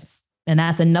confidence. And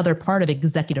that's another part of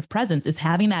executive presence, is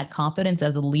having that confidence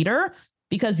as a leader,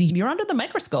 because you're under the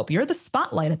microscope. You're the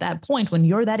spotlight at that point. When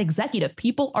you're that executive,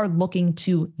 people are looking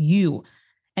to you.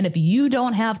 And if you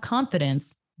don't have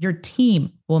confidence, your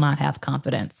team will not have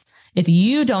confidence. If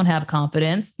you don't have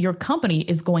confidence, your company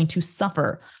is going to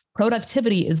suffer.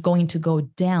 Productivity is going to go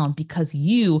down because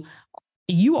you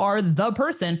are the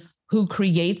person who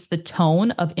creates the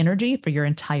tone of energy for your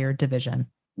entire division.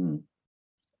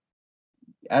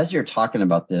 As you're talking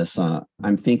about this,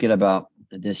 I'm thinking about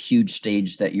this huge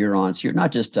stage that you're on. So you're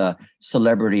not just a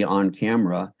celebrity on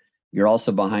camera, you're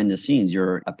also behind the scenes.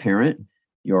 You're a parent,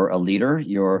 you're a leader,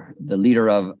 you're the leader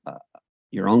of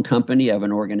your own company, of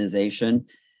an organization,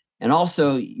 and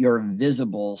also you're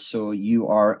visible. So you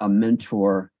are a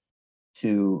mentor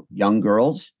to young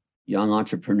girls, young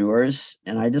entrepreneurs.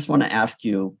 And I just want to ask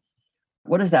you,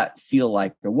 what does that feel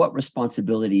like? Or what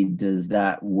responsibility does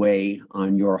that weigh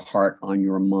on your heart, on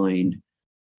your mind,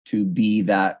 to be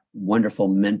that wonderful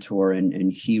mentor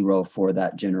and hero for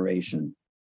that generation?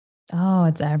 Oh,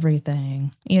 it's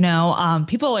everything.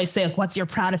 People always say, like, what's your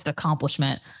proudest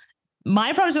accomplishment?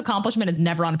 My proudest accomplishment is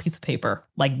never on a piece of paper,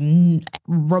 like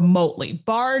remotely,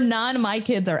 bar none. My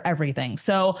kids are everything.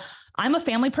 So I'm a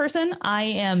family person. I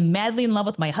am madly in love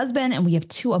with my husband, and we have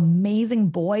 2 amazing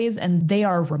boys, and they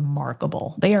are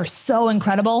remarkable. They are so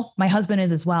incredible. My husband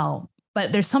is as well.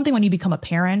 But there's something when you become a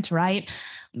parent, right?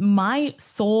 My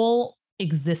sole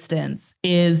existence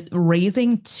is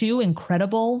raising 2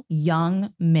 incredible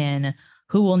young men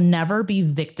who will never be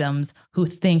victims, who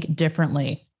think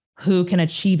differently, who can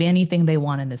achieve anything they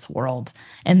want in this world.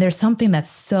 And there's something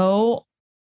that's so,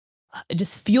 it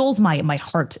just fuels my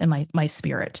heart and my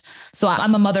spirit. So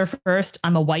I'm a mother first.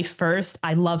 I'm a wife first.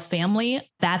 I love family.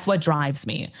 That's what drives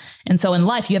me. And so in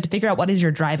life, you have to figure out what is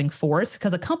your driving force,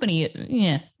 because a company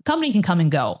can come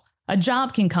and go. A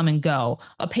job can come and go.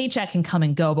 A paycheck can come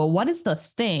and go. But what is the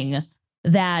thing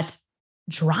that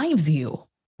drives you,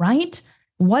 right?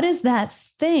 What is that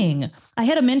thing? I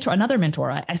had another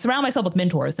mentor. I surround myself with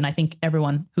mentors, and I think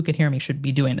everyone who could hear me should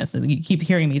be doing this. And you keep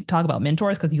hearing me talk about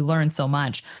mentors because you learn so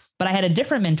much. But I had a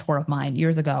different mentor of mine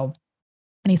years ago,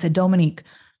 and he said, Dominique,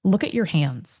 look at your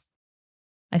hands.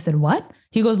 I said, what?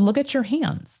 He goes, look at your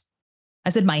hands.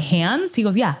 I said, my hands? He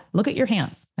goes, yeah, look at your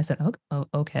hands. I said,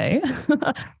 okay.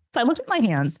 So I looked at my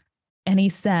hands, and he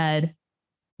said,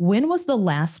 when was the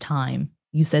last time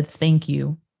you said thank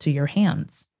you to your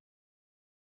hands?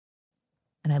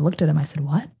 And I looked at him. I said,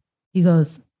 what? He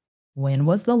goes, when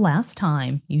was the last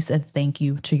time you said thank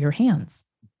you to your hands?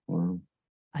 Wow.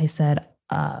 I said,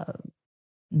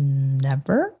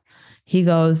 never. He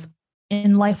goes,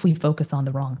 in life, we focus on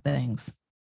the wrong things.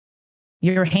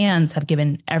 Your hands have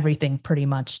given everything pretty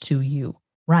much to you,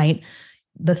 right?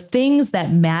 The things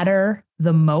that matter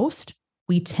the most,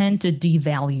 we tend to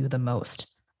devalue the most.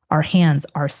 Our hands,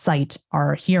 our sight,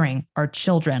 our hearing, our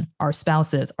children, our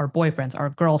spouses, our boyfriends, our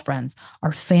girlfriends,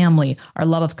 our family, our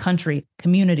love of country,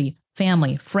 community,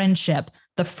 family, friendship,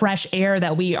 the fresh air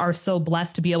that we are so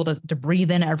blessed to be able to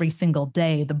breathe in every single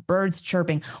day, the birds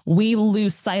chirping. We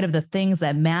lose sight of the things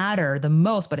that matter the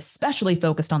most, but especially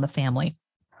focused on the family.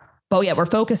 But yet we're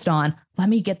focused on, let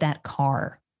me get that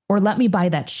car, or let me buy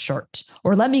that shirt,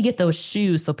 or let me get those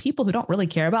shoes so people who don't really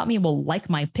care about me will like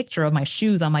my picture of my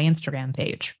shoes on my Instagram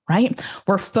page, right?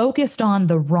 We're focused on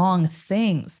the wrong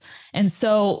things. And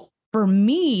so for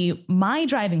me, my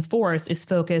driving force is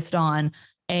focused on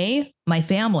my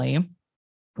family,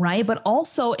 right? But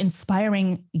also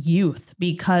inspiring youth,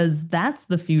 because that's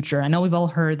the future. I know we've all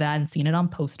heard that and seen it on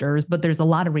posters, but there's a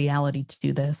lot of reality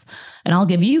to this. And I'll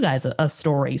give you guys a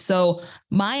story. So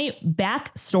my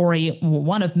backstory,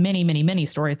 one of many, many, many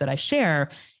stories that I share,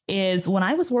 is when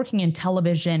I was working in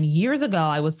television years ago.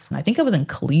 I think I was in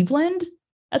Cleveland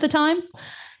at the time,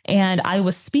 and I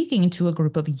was speaking to a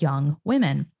group of young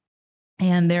women.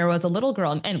 And there was a little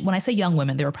girl. And when I say young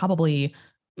women, they were probably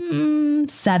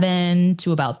 7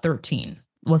 to about 13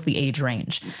 was the age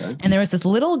range. Okay. And there was this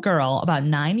little girl about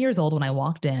 9 years old when I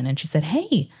walked in, and she said,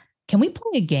 "Hey, can we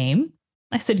play a game?"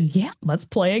 I said, "Yeah, let's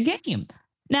play a game."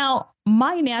 Now,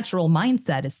 my natural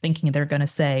mindset is thinking they're going to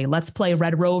say, "Let's play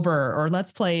Red Rover," or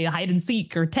 "Let's play hide and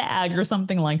seek," or tag, or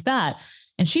something like that.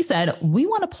 And she said, "We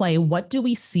want to play What Do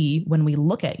We See When We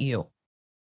Look at You?"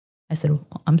 I said,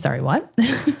 "I'm sorry, what?"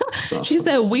 She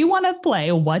said, "We want to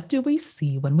play What Do We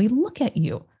See When We Look at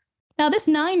You?" Now, this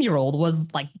 9-year-old was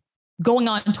like going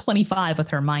on 25 with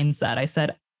her mindset. I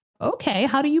said, "Okay,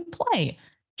 how do you play?"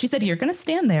 She said, "You're going to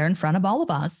stand there in front of all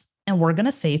of us, and we're going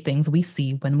to say things we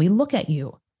see when we look at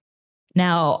you."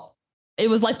 Now, it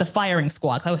was like the firing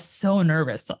squad. I was so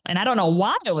nervous. And I don't know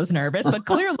why I was nervous, but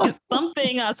clearly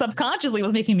something subconsciously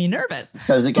was making me nervous.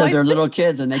 Because they're little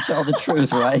kids and they tell the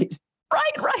truth, right?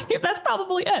 Right. That's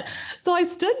probably it. So I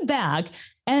stood back,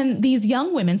 and these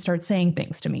young women start saying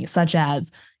things to me, such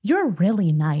as, "You're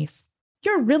really nice.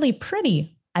 You're really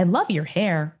pretty. I love your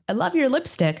hair. I love your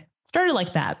lipstick." Started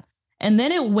like that. And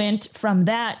then it went from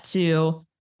that to,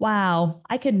 "Wow,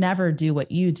 I could never do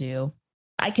what you do.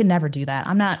 I could never do that.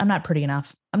 I'm not pretty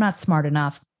enough. I'm not smart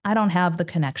enough. I don't have the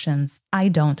connections. I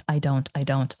don't,"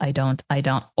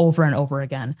 over and over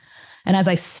again. And as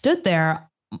I stood there,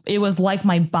 it was like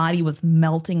my body was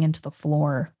melting into the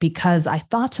floor, because I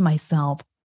thought to myself,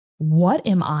 what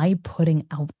am I putting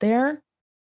out there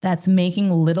that's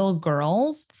making little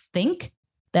girls think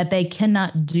that they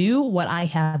cannot do what I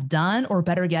have done, or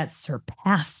better yet,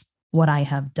 surpass what I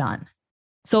have done?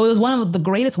 So it was one of the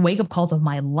greatest wake-up calls of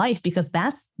my life, because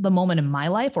that's the moment in my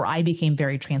life where I became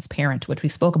very transparent, which we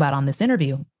spoke about on this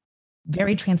interview.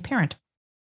 Very transparent.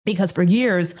 Because for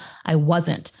years, I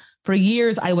wasn't. For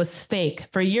years, I was fake.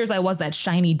 For years, I was that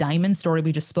shiny diamond story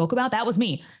we just spoke about. That was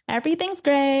me. Everything's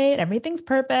great. Everything's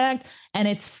perfect. And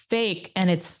it's fake and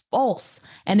it's false.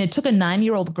 And it took a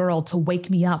 9-year-old girl to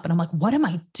wake me up. And I'm like, what am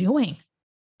I doing?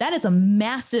 That is a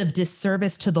massive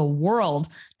disservice to the world,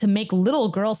 to make little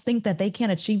girls think that they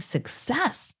can't achieve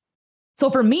success. So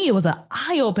for me, it was an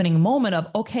eye-opening moment of,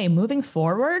 okay, moving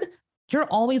forward, you're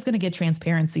always going to get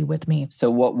transparency with me. So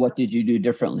what did you do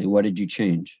differently? What did you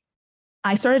change?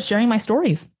 I started sharing my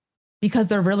stories because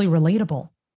they're really relatable.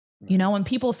 You know, when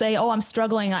people say, "Oh, I'm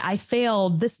struggling, I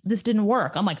failed, this didn't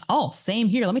work." I'm like, "Oh, same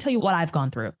here. Let me tell you what I've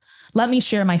gone through. Let me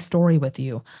share my story with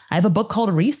you." I have a book called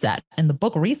Reset, and the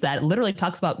book Reset literally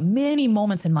talks about many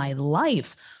moments in my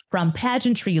life, from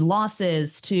pageantry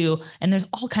losses to, and there's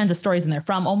all kinds of stories in there,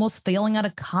 from almost failing out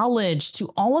of college to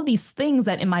all of these things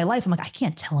that in my life, I'm like, I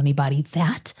can't tell anybody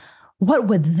that. What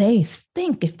would they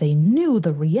think if they knew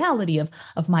the reality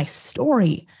of my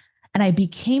story? And I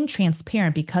became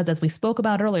transparent because, as we spoke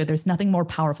about earlier, there's nothing more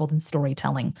powerful than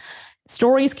storytelling.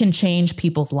 Stories can change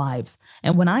people's lives.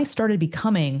 And when I started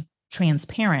becoming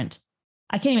transparent,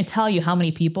 I can't even tell you how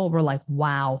many people were like,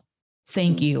 "Wow,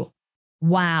 thank you.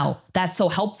 Wow, that's so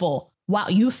helpful. Wow,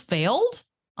 you failed?"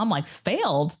 I'm like,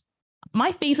 "Failed?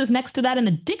 My face is next to that in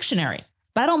the dictionary."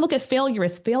 But I don't look at failure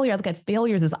as failure. I look at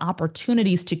failures as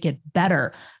opportunities to get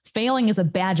better. Failing is a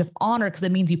badge of honor because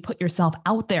it means you put yourself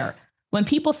out there. When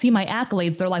people see my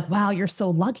accolades, they're like, "Wow, you're so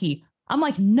lucky." I'm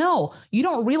like, "No, you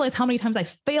don't realize how many times I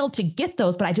failed to get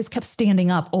those, but I just kept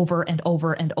standing up over and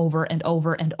over and over and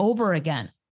over and over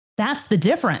again." That's the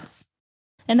difference.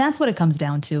 And that's what it comes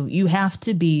down to. You have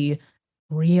to be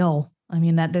real. I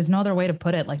mean, that there's no other way to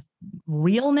put it. Like,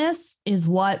 realness is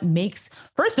what makes,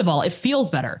 first of all, it feels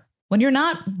better. When you're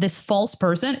not this false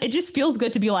person, it just feels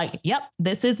good to be like, "Yep,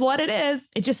 this is what it is."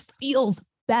 It just feels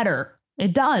better.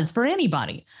 It does for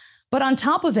anybody. But on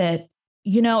top of it,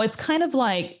 you know, it's kind of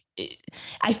like,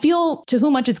 I feel to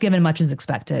whom much is given, much is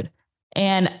expected.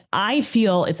 And I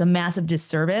feel it's a massive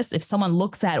disservice if someone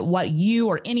looks at what you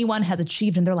or anyone has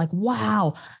achieved and they're like,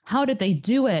 "Wow, how did they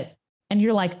do it?" And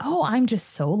you're like, "Oh, I'm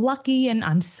just so lucky and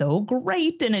I'm so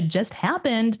great and it just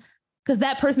happened." Because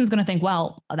that person's going to think,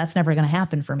 "Well, that's never going to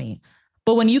happen for me."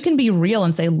 But when you can be real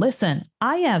and say, "Listen,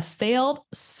 I have failed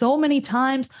so many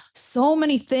times, so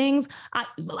many things.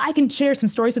 I can share some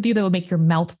stories with you that would make your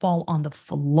mouth fall on the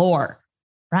floor."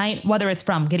 right? Whether it's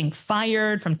from getting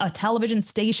fired from a television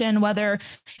station, whether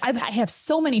I have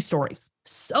so many stories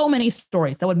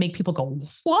that would make people go,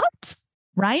 what?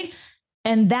 Right?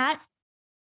 And that,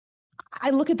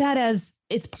 I look at that as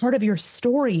it's part of your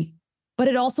story, but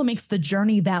it also makes the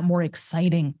journey that more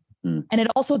exciting. And it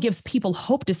also gives people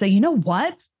hope to say, you know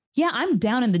what? Yeah, I'm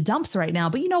down in the dumps right now,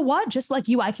 but you know what? Just like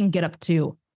you, I can get up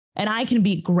too. And I can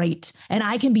be great, and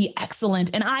I can be excellent,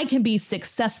 and I can be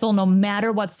successful no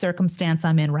matter what circumstance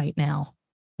I'm in right now.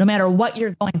 No matter what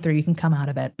you're going through, you can come out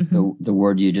of it. The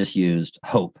word you just used,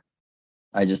 hope.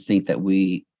 I just think that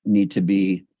we need to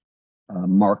be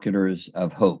marketers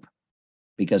of hope,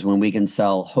 because when we can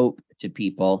sell hope to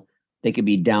people, they could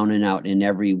be down and out in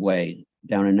every way,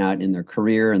 down and out in their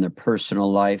career, in their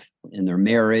personal life, in their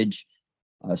marriage,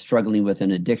 struggling with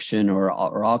an addiction or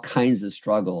all kinds of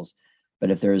struggles. But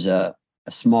if there's a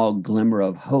small glimmer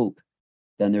of hope,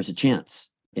 then there's a chance.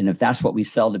 And if that's what we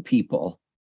sell to people,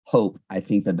 hope, I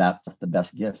think that that's the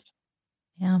best gift.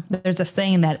 Yeah. There's a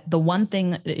saying that the one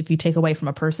thing, if you take away from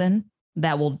a person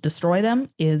that will destroy them,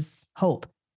 is hope.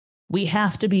 We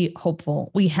have to be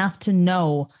hopeful. We have to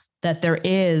know that there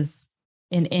is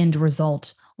an end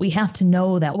result. We have to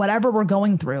know that whatever we're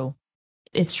going through,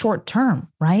 it's short term,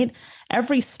 right?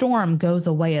 Every storm goes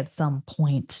away at some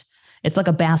point. It's like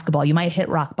a basketball. You might hit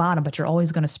rock bottom, but you're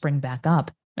always going to spring back up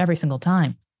every single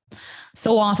time.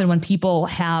 So often when people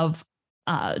have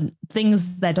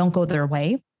things that don't go their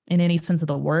way in any sense of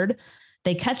the word,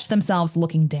 they catch themselves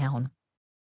looking down.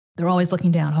 They're always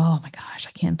looking down. Oh my gosh,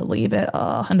 I can't believe it.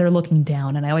 Oh, and they're looking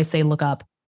down. And I always say, look up,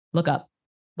 look up,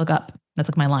 look up. That's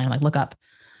like my line. I'm like, look up.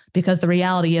 Because the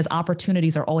reality is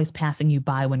opportunities are always passing you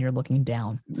by when you're looking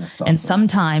down. Awesome. And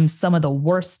sometimes some of the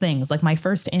worst things, like my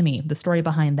first Emmy, the story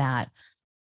behind that,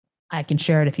 I can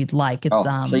share it if you'd like.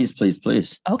 It's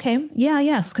please. Okay. Yeah,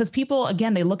 yes. Because people,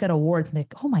 again, they look at awards and they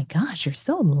go, oh my gosh, you're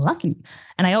so lucky.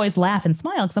 And I always laugh and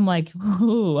smile because I'm like,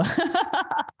 ooh,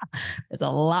 there's a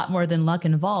lot more than luck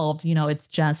involved. You know, it's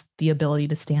just the ability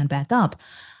to stand back up.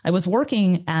 I was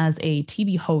working as a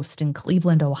TV host in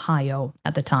Cleveland, Ohio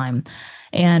at the time.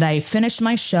 And I finished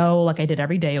my show like I did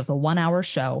every day. It was a 1-hour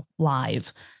show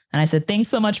live. And I said, thanks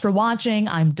so much for watching.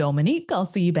 I'm Dominique. I'll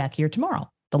see you back here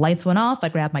tomorrow. The lights went off. I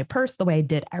grabbed my purse the way I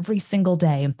did every single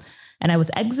day. And I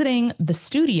was exiting the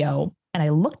studio and I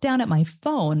looked down at my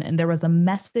phone and there was a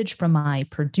message from my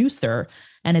producer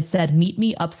and it said, meet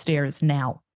me upstairs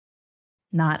now.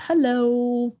 Not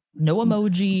hello, no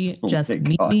emoji, just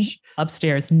meet me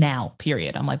upstairs now,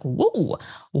 period. I'm like, whoa,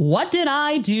 what did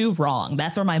I do wrong?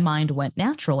 That's where my mind went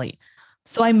naturally.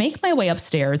 So I make my way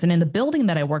upstairs, and in the building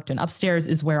that I worked in, upstairs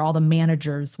is where all the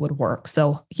managers would work.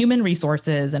 So human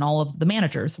resources and all of the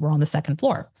managers were on the second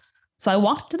floor. So I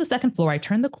walked to the second floor, I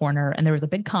turned the corner, and there was a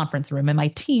big conference room, and my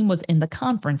team was in the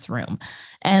conference room.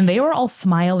 And they were all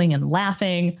smiling and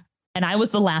laughing. And I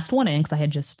was the last one in because I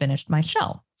had just finished my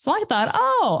show. So I thought,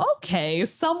 oh, okay,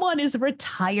 someone is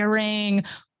retiring.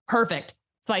 Perfect.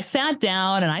 So I sat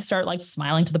down and I started like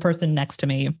smiling to the person next to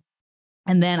me.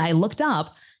 And then I looked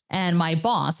up and my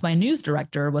boss, my news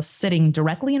director, was sitting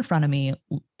directly in front of me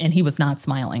and he was not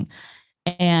smiling.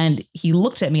 And he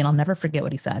looked at me and I'll never forget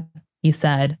what he said. He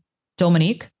said,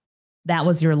 Dominique, that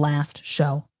was your last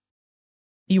show.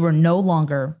 You were no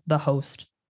longer the host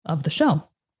of the show.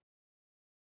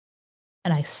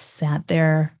 And I sat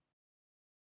there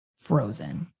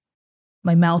frozen.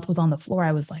 My mouth was on the floor.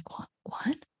 I was like,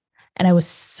 what? And I was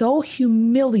so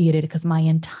humiliated because my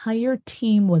entire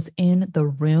team was in the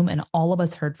room and all of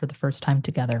us heard for the first time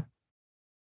together.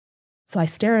 So I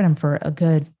stared at him for a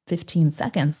good 15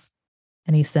 seconds.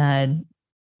 And he said,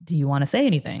 do you want to say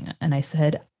anything? And I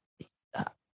said,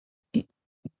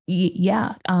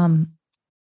 yeah. Can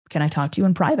I talk to you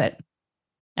in private?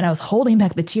 And I was holding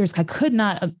back the tears. I could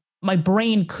not, my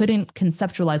brain couldn't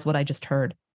conceptualize what I just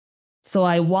heard. So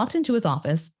I walked into his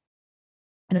office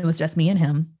and it was just me and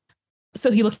him. So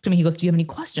he looked at me, he goes, do you have any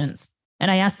questions? And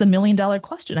I asked the $1 million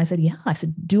question. I said, yeah. I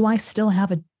said, do I still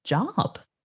have a job?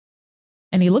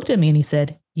 And he looked at me and he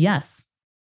said, yes.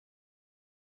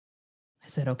 I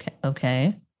said,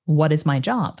 okay. What is my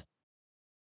job?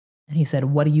 And he said,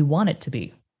 what do you want it to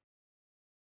be?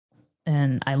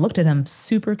 And I looked at him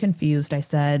super confused. I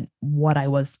said, what I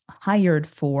was hired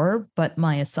for, but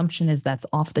my assumption is that's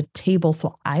off the table.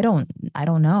 So I don't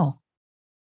know.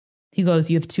 He goes,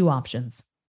 you have two options.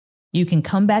 You can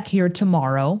come back here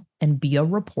tomorrow and be a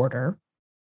reporter,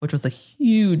 which was a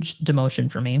huge demotion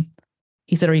for me.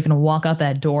 He said, or you can walk out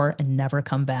that door and never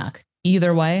come back.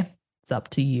 Either way, it's up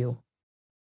to you.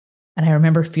 And I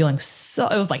remember feeling it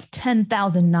was like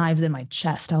 10,000 knives in my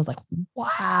chest. I was like,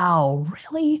 wow,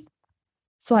 really?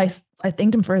 So I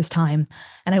thanked him for his time,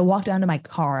 and I walked down to my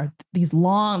car, this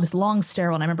long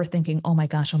stairwell. And I remember thinking, oh my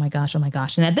gosh, oh my gosh, oh my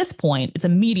gosh. And at this point, it's a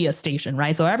media station,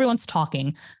 right? So everyone's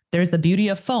talking. There's the beauty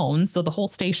of phones. So the whole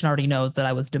station already knows that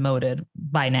I was demoted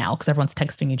by now because everyone's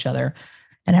texting each other.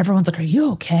 And everyone's like, are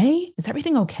you okay? Is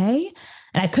everything okay?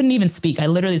 And I couldn't even speak. I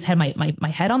literally just had my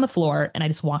head on the floor and I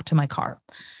just walked to my car.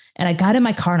 And I got in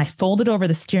my car and I folded over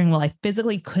the steering wheel. I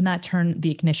physically could not turn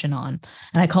the ignition on.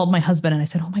 And I called my husband and I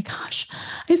said, oh my gosh.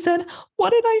 I said, what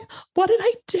did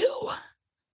I do?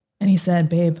 And he said,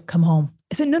 babe, come home.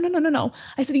 I said, no.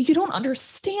 I said, you don't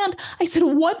understand. I said,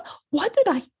 what did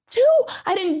I do?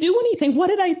 I didn't do anything. What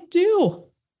did I do?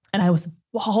 And I was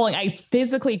bawling. I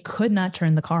physically could not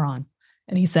turn the car on.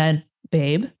 And he said,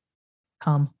 babe,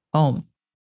 come home.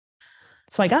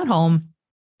 So I got home,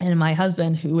 and my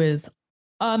husband, who is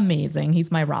amazing,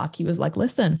 he's my rock, he was like,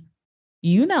 listen,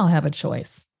 you now have a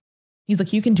choice. He's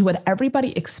like, you can do what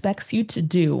everybody expects you to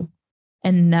do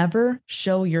and never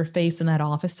show your face in that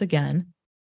office again,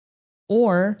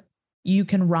 or you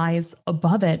can rise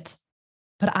above it.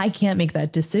 But I can't make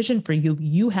that decision for you.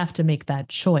 You have to make that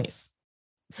choice.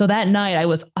 So that night I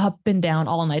was up and down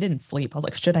all night. I didn't sleep. I was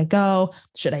like, should I go?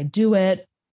 Should I do it?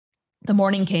 The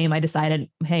morning came. I decided,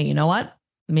 hey, you know what?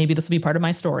 Maybe this will be part of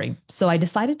my story. So I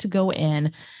decided to go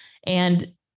in,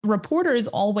 and reporters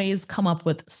always come up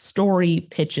with story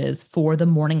pitches for the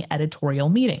morning editorial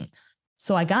meeting.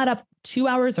 So I got up 2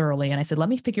 hours early and I said, let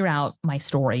me figure out my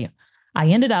story. I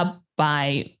ended up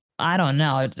by, I don't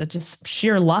know, just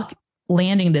sheer luck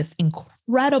landing this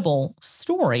incredible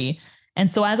story.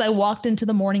 And so as I walked into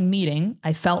the morning meeting,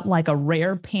 I felt like a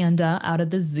rare panda out of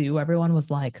the zoo. Everyone was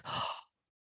like, oh,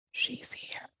 she's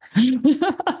here.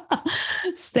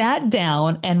 Sat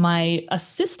down, and my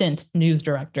assistant news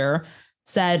director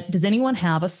said, does anyone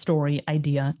have a story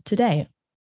idea today?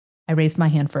 I raised my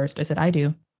hand first. I said, I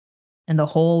do. And the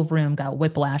whole room got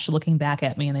whiplash looking back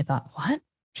at me, and they thought, what?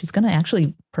 She's going to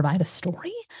actually provide a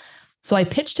story? So I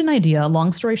pitched an idea.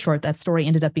 Long story short, that story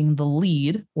ended up being the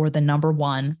lead, or the number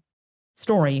one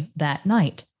story that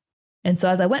night. And so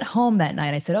as I went home that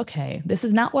night, I said, okay, this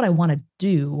is not what I want to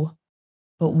do,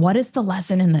 but what is the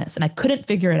lesson in this? And I couldn't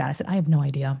figure it out. I said, I have no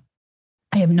idea.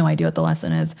 I have no idea what the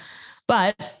lesson is.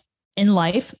 But in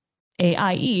life,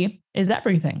 AIE is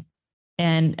everything.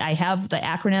 And I have the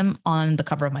acronym on the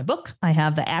cover of my book. I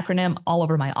have the acronym all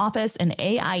over my office, and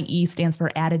AIE stands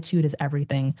for attitude is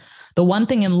everything. The one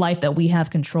thing in life that we have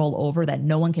control over that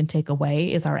no one can take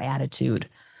away is our attitude.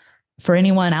 For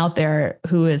anyone out there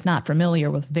who is not familiar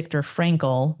with Viktor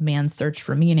Frankl, Man's Search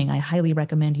for Meaning, I highly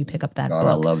recommend you pick up that book.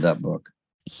 I love that book.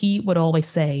 He would always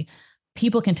say,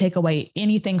 people can take away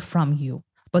anything from you,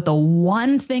 but the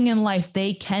one thing in life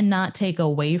they cannot take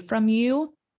away from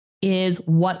you is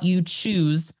what you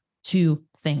choose to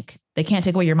think. They can't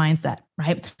take away your mindset,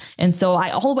 right? And so I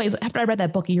always, after I read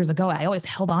that book years ago, I always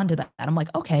held on to that. I'm like,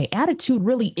 okay, attitude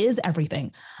really is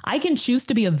everything. I can choose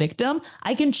to be a victim.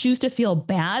 I can choose to feel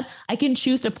bad. I can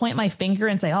choose to point my finger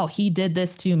and say, oh, he did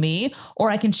this to me.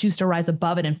 Or I can choose to rise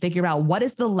above it and figure out what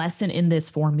is the lesson in this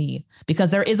for me? Because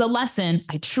there is a lesson.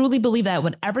 I truly believe that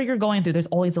whenever you're going through, there's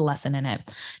always a lesson in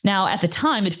it. Now, at the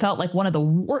time, it felt like one of the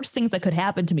worst things that could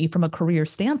happen to me from a career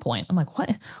standpoint. I'm like,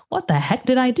 what the heck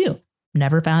did I do?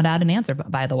 Never found out an answer,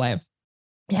 by the way.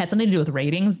 It had something to do with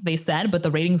ratings, they said, but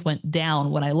the ratings went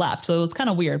down when I left. So it was kind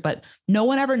of weird, but no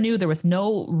one ever knew. There was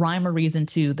no rhyme or reason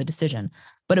to the decision,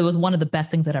 but it was one of the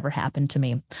best things that ever happened to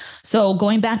me. So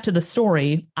going back to the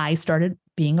story, I started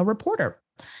being a reporter.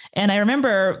 And I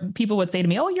remember people would say to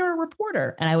me, oh, you're a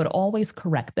reporter. And I would always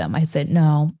correct them. I said,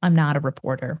 no, I'm not a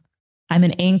reporter. I'm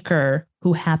an anchor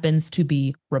who happens to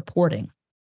be reporting.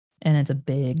 And it's a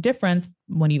big difference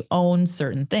when you own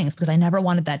certain things, because I never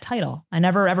wanted that title. I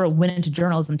never ever went into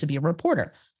journalism to be a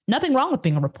reporter. Nothing wrong with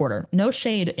being a reporter. No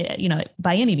shade,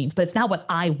 by any means, but it's not what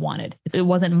I wanted. It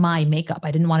wasn't my makeup. I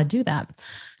didn't want to do that.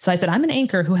 So I said, I'm an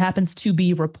anchor who happens to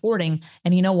be reporting.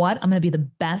 And you know what? I'm going to be the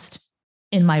best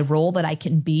in my role that I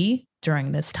can be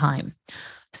during this time.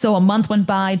 So a month went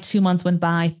by, 2 months went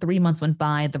by, 3 months went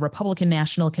by. The Republican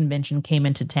National Convention came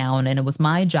into town, and it was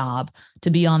my job to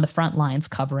be on the front lines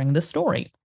covering the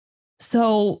story.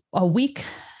 So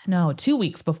 2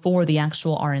 weeks before the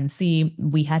actual RNC,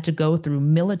 we had to go through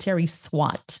military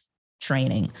SWAT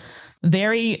training.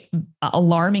 Very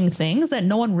alarming things that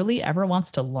no one really ever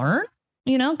wants to learn,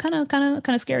 kind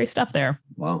of scary stuff there.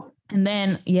 Wow. And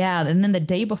then the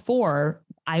day before,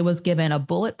 I was given a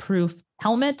bulletproof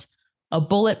helmet, a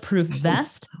bulletproof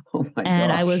vest. Oh my and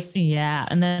gosh.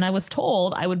 and then I was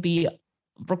told I would be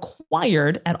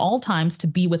required at all times to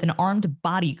be with an armed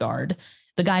bodyguard.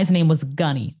 The guy's name was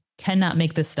Gunny. Cannot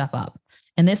make this stuff up.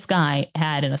 And this guy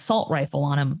had an assault rifle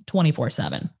on him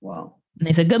 24/7. Wow. And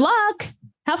they said, good luck,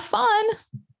 have fun.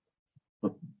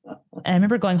 And I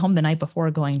remember going home the night before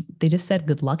going, they just said,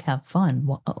 good luck, have fun.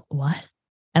 What?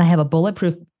 And I have a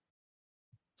bulletproof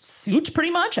suit, pretty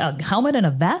much, a helmet and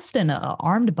a vest and an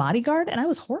armed bodyguard. And I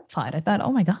was horrified. I thought,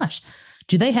 oh my gosh,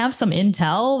 do they have some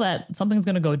intel that something's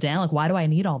going to go down? Like, why do I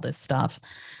need all this stuff?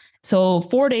 So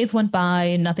 4 days went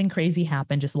by, nothing crazy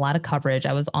happened, just a lot of coverage.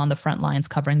 I was on the front lines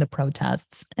covering the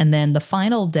protests. And then the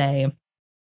final day,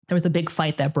 there was a big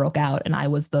fight that broke out, and I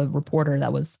was the reporter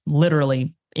that was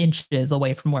literally inches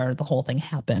away from where the whole thing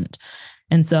happened.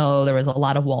 And so there was a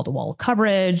lot of wall-to-wall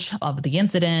coverage of the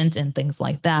incident and things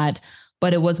like that.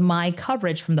 But it was my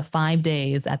coverage from the 5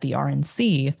 days at the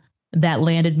RNC that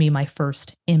landed me my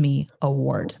first Emmy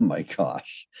award. Oh my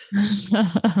gosh.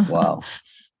 Wow.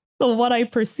 So what I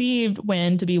perceived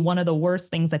when to be one of the worst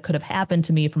things that could have happened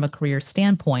to me from a career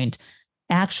standpoint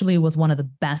actually was one of the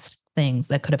best things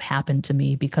that could have happened to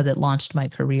me, because it launched my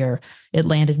career. It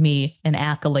landed me an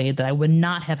accolade that I would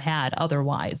not have had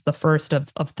otherwise, the first of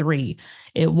three.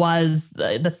 It was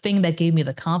the thing that gave me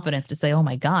the confidence to say, oh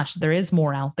my gosh, there is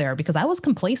more out there, because I was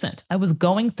complacent. I was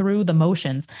going through the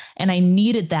motions and I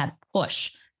needed that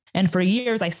push. And for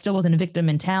years, I still was in victim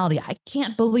mentality. I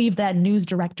can't believe that news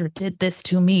director did this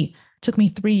to me. It took me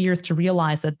 3 years to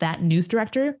realize that that news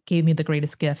director gave me the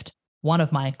greatest gift, one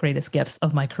of my greatest gifts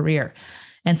of my career.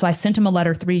 And so I sent him a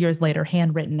letter 3 years later,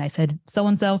 handwritten. I said,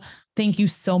 so-and-so, thank you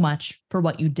so much for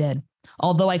what you did.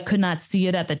 Although I could not see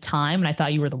it at the time, and I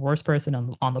thought you were the worst person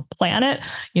on the planet,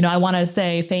 I want to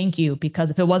say thank you,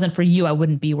 because if it wasn't for you, I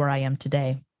wouldn't be where I am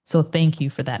today. So thank you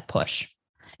for that push.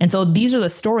 And so these are the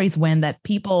stories when that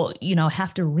people,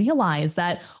 have to realize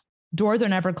that doors are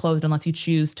never closed unless you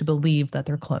choose to believe that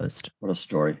they're closed. What a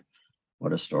story.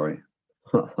 What a story.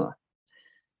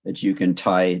 That you can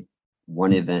tie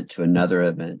one event to another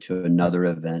event to another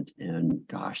event. And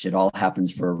gosh, it all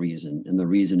happens for a reason. And the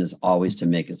reason is always to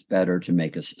make us better, to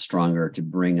make us stronger, to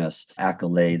bring us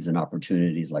accolades and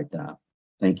opportunities like that.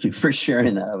 Thank you for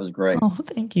sharing that. That was great. Oh,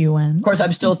 thank you, Win. Of course,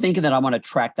 I'm still thinking that I want to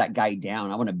track that guy down.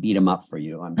 I want to beat him up for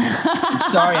you. I'm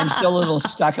sorry. I'm still a little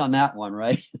stuck on that one,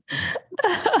 right?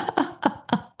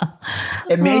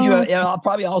 It made you, it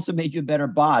probably also made you a better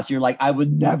boss. You're like, I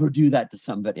would never do that to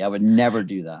somebody. I would never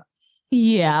do that.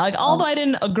 Yeah. Like, although I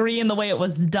didn't agree in the way it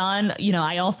was done,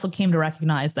 I also came to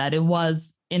recognize that it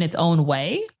was in its own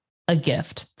way a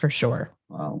gift for sure.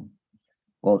 Wow.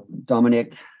 Well,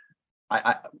 Dominic,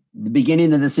 the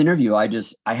beginning of this interview, I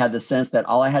had the sense that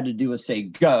all I had to do was say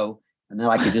go, and then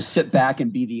I could just sit back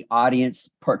and be the audience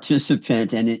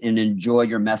participant and enjoy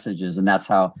your messages. And that's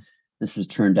how this has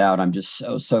turned out. I'm just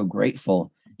so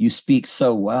grateful. You speak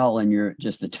so well, and you're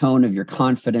just the tone of your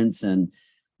confidence, and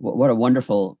what a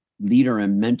wonderful leader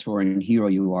and mentor and hero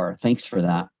you are. Thanks for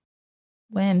that.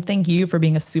 Win, thank you for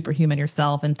being a superhuman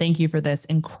yourself. And thank you for this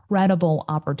incredible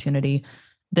opportunity.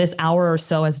 This hour or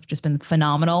so has just been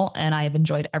phenomenal, and I have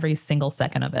enjoyed every single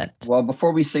second of it. Well,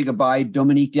 before we say goodbye,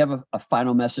 Dominique, do you have a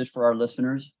final message for our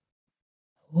listeners?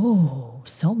 Oh,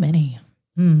 so many.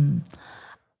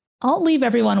 I'll leave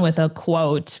everyone with a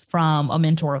quote from a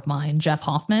mentor of mine, Jeff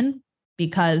Hoffman,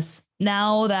 because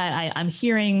now that I'm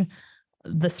hearing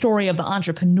the story of the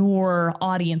entrepreneur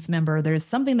audience member, there's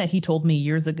something that he told me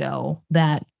years ago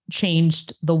that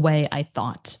changed the way I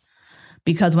thought.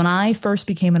 Because when I first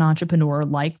became an entrepreneur,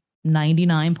 like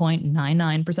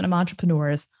 99.99% of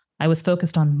entrepreneurs, I was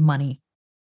focused on money.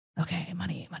 Okay,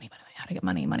 money. How to get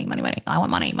money. I want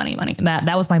money.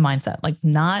 That was my mindset. Like,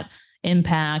 not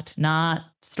impact, not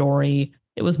story.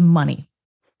 It was money.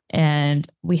 And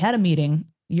we had a meeting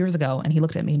years ago, and he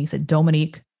looked at me and he said,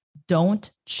 Dominique,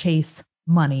 don't chase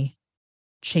money,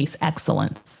 chase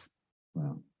excellence.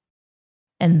 Wow.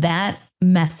 And that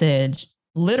message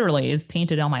literally is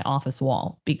painted on my office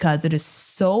wall, because it is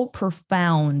so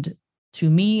profound to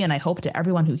me, and I hope to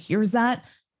everyone who hears that.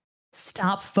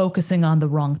 Stop focusing on the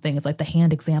wrong thing. It's like the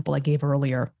hand example I gave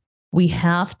earlier. We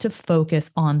have to focus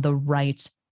on the right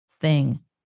thing.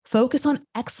 Focus on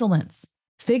excellence.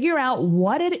 Figure out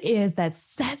what it is that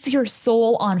sets your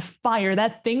soul on fire,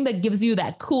 that thing that gives you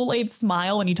that Kool-Aid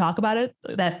smile when you talk about it,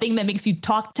 that thing that makes you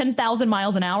talk 10,000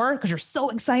 miles an hour because you're so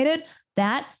excited.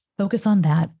 Focus on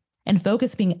that. And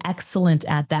focus being excellent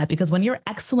at that, because when you're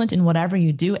excellent in whatever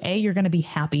you do, you're going to be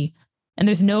happy. And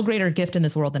there's no greater gift in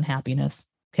this world than happiness.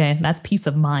 Okay. That's peace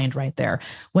of mind right there.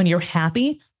 When you're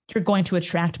happy, you're going to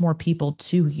attract more people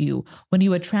to you. When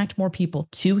you attract more people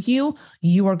to you,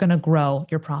 you are going to grow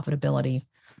your profitability.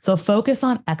 So focus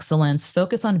on excellence,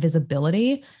 focus on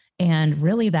visibility. And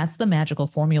really, that's the magical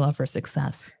formula for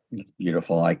success.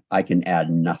 Beautiful. I can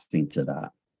add nothing to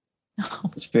that.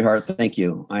 Sweetheart, thank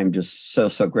you. I'm just so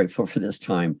grateful for this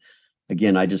time.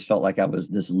 Again, I just felt like I was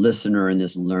this listener and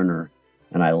this learner,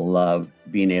 and I love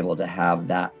being able to have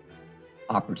that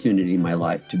opportunity in my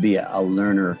life to be a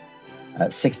learner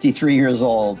at 63 years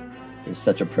old is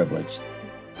such a privilege.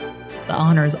 The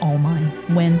honor is all mine.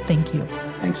 Win, thank you.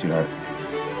 Thanks, sweetheart.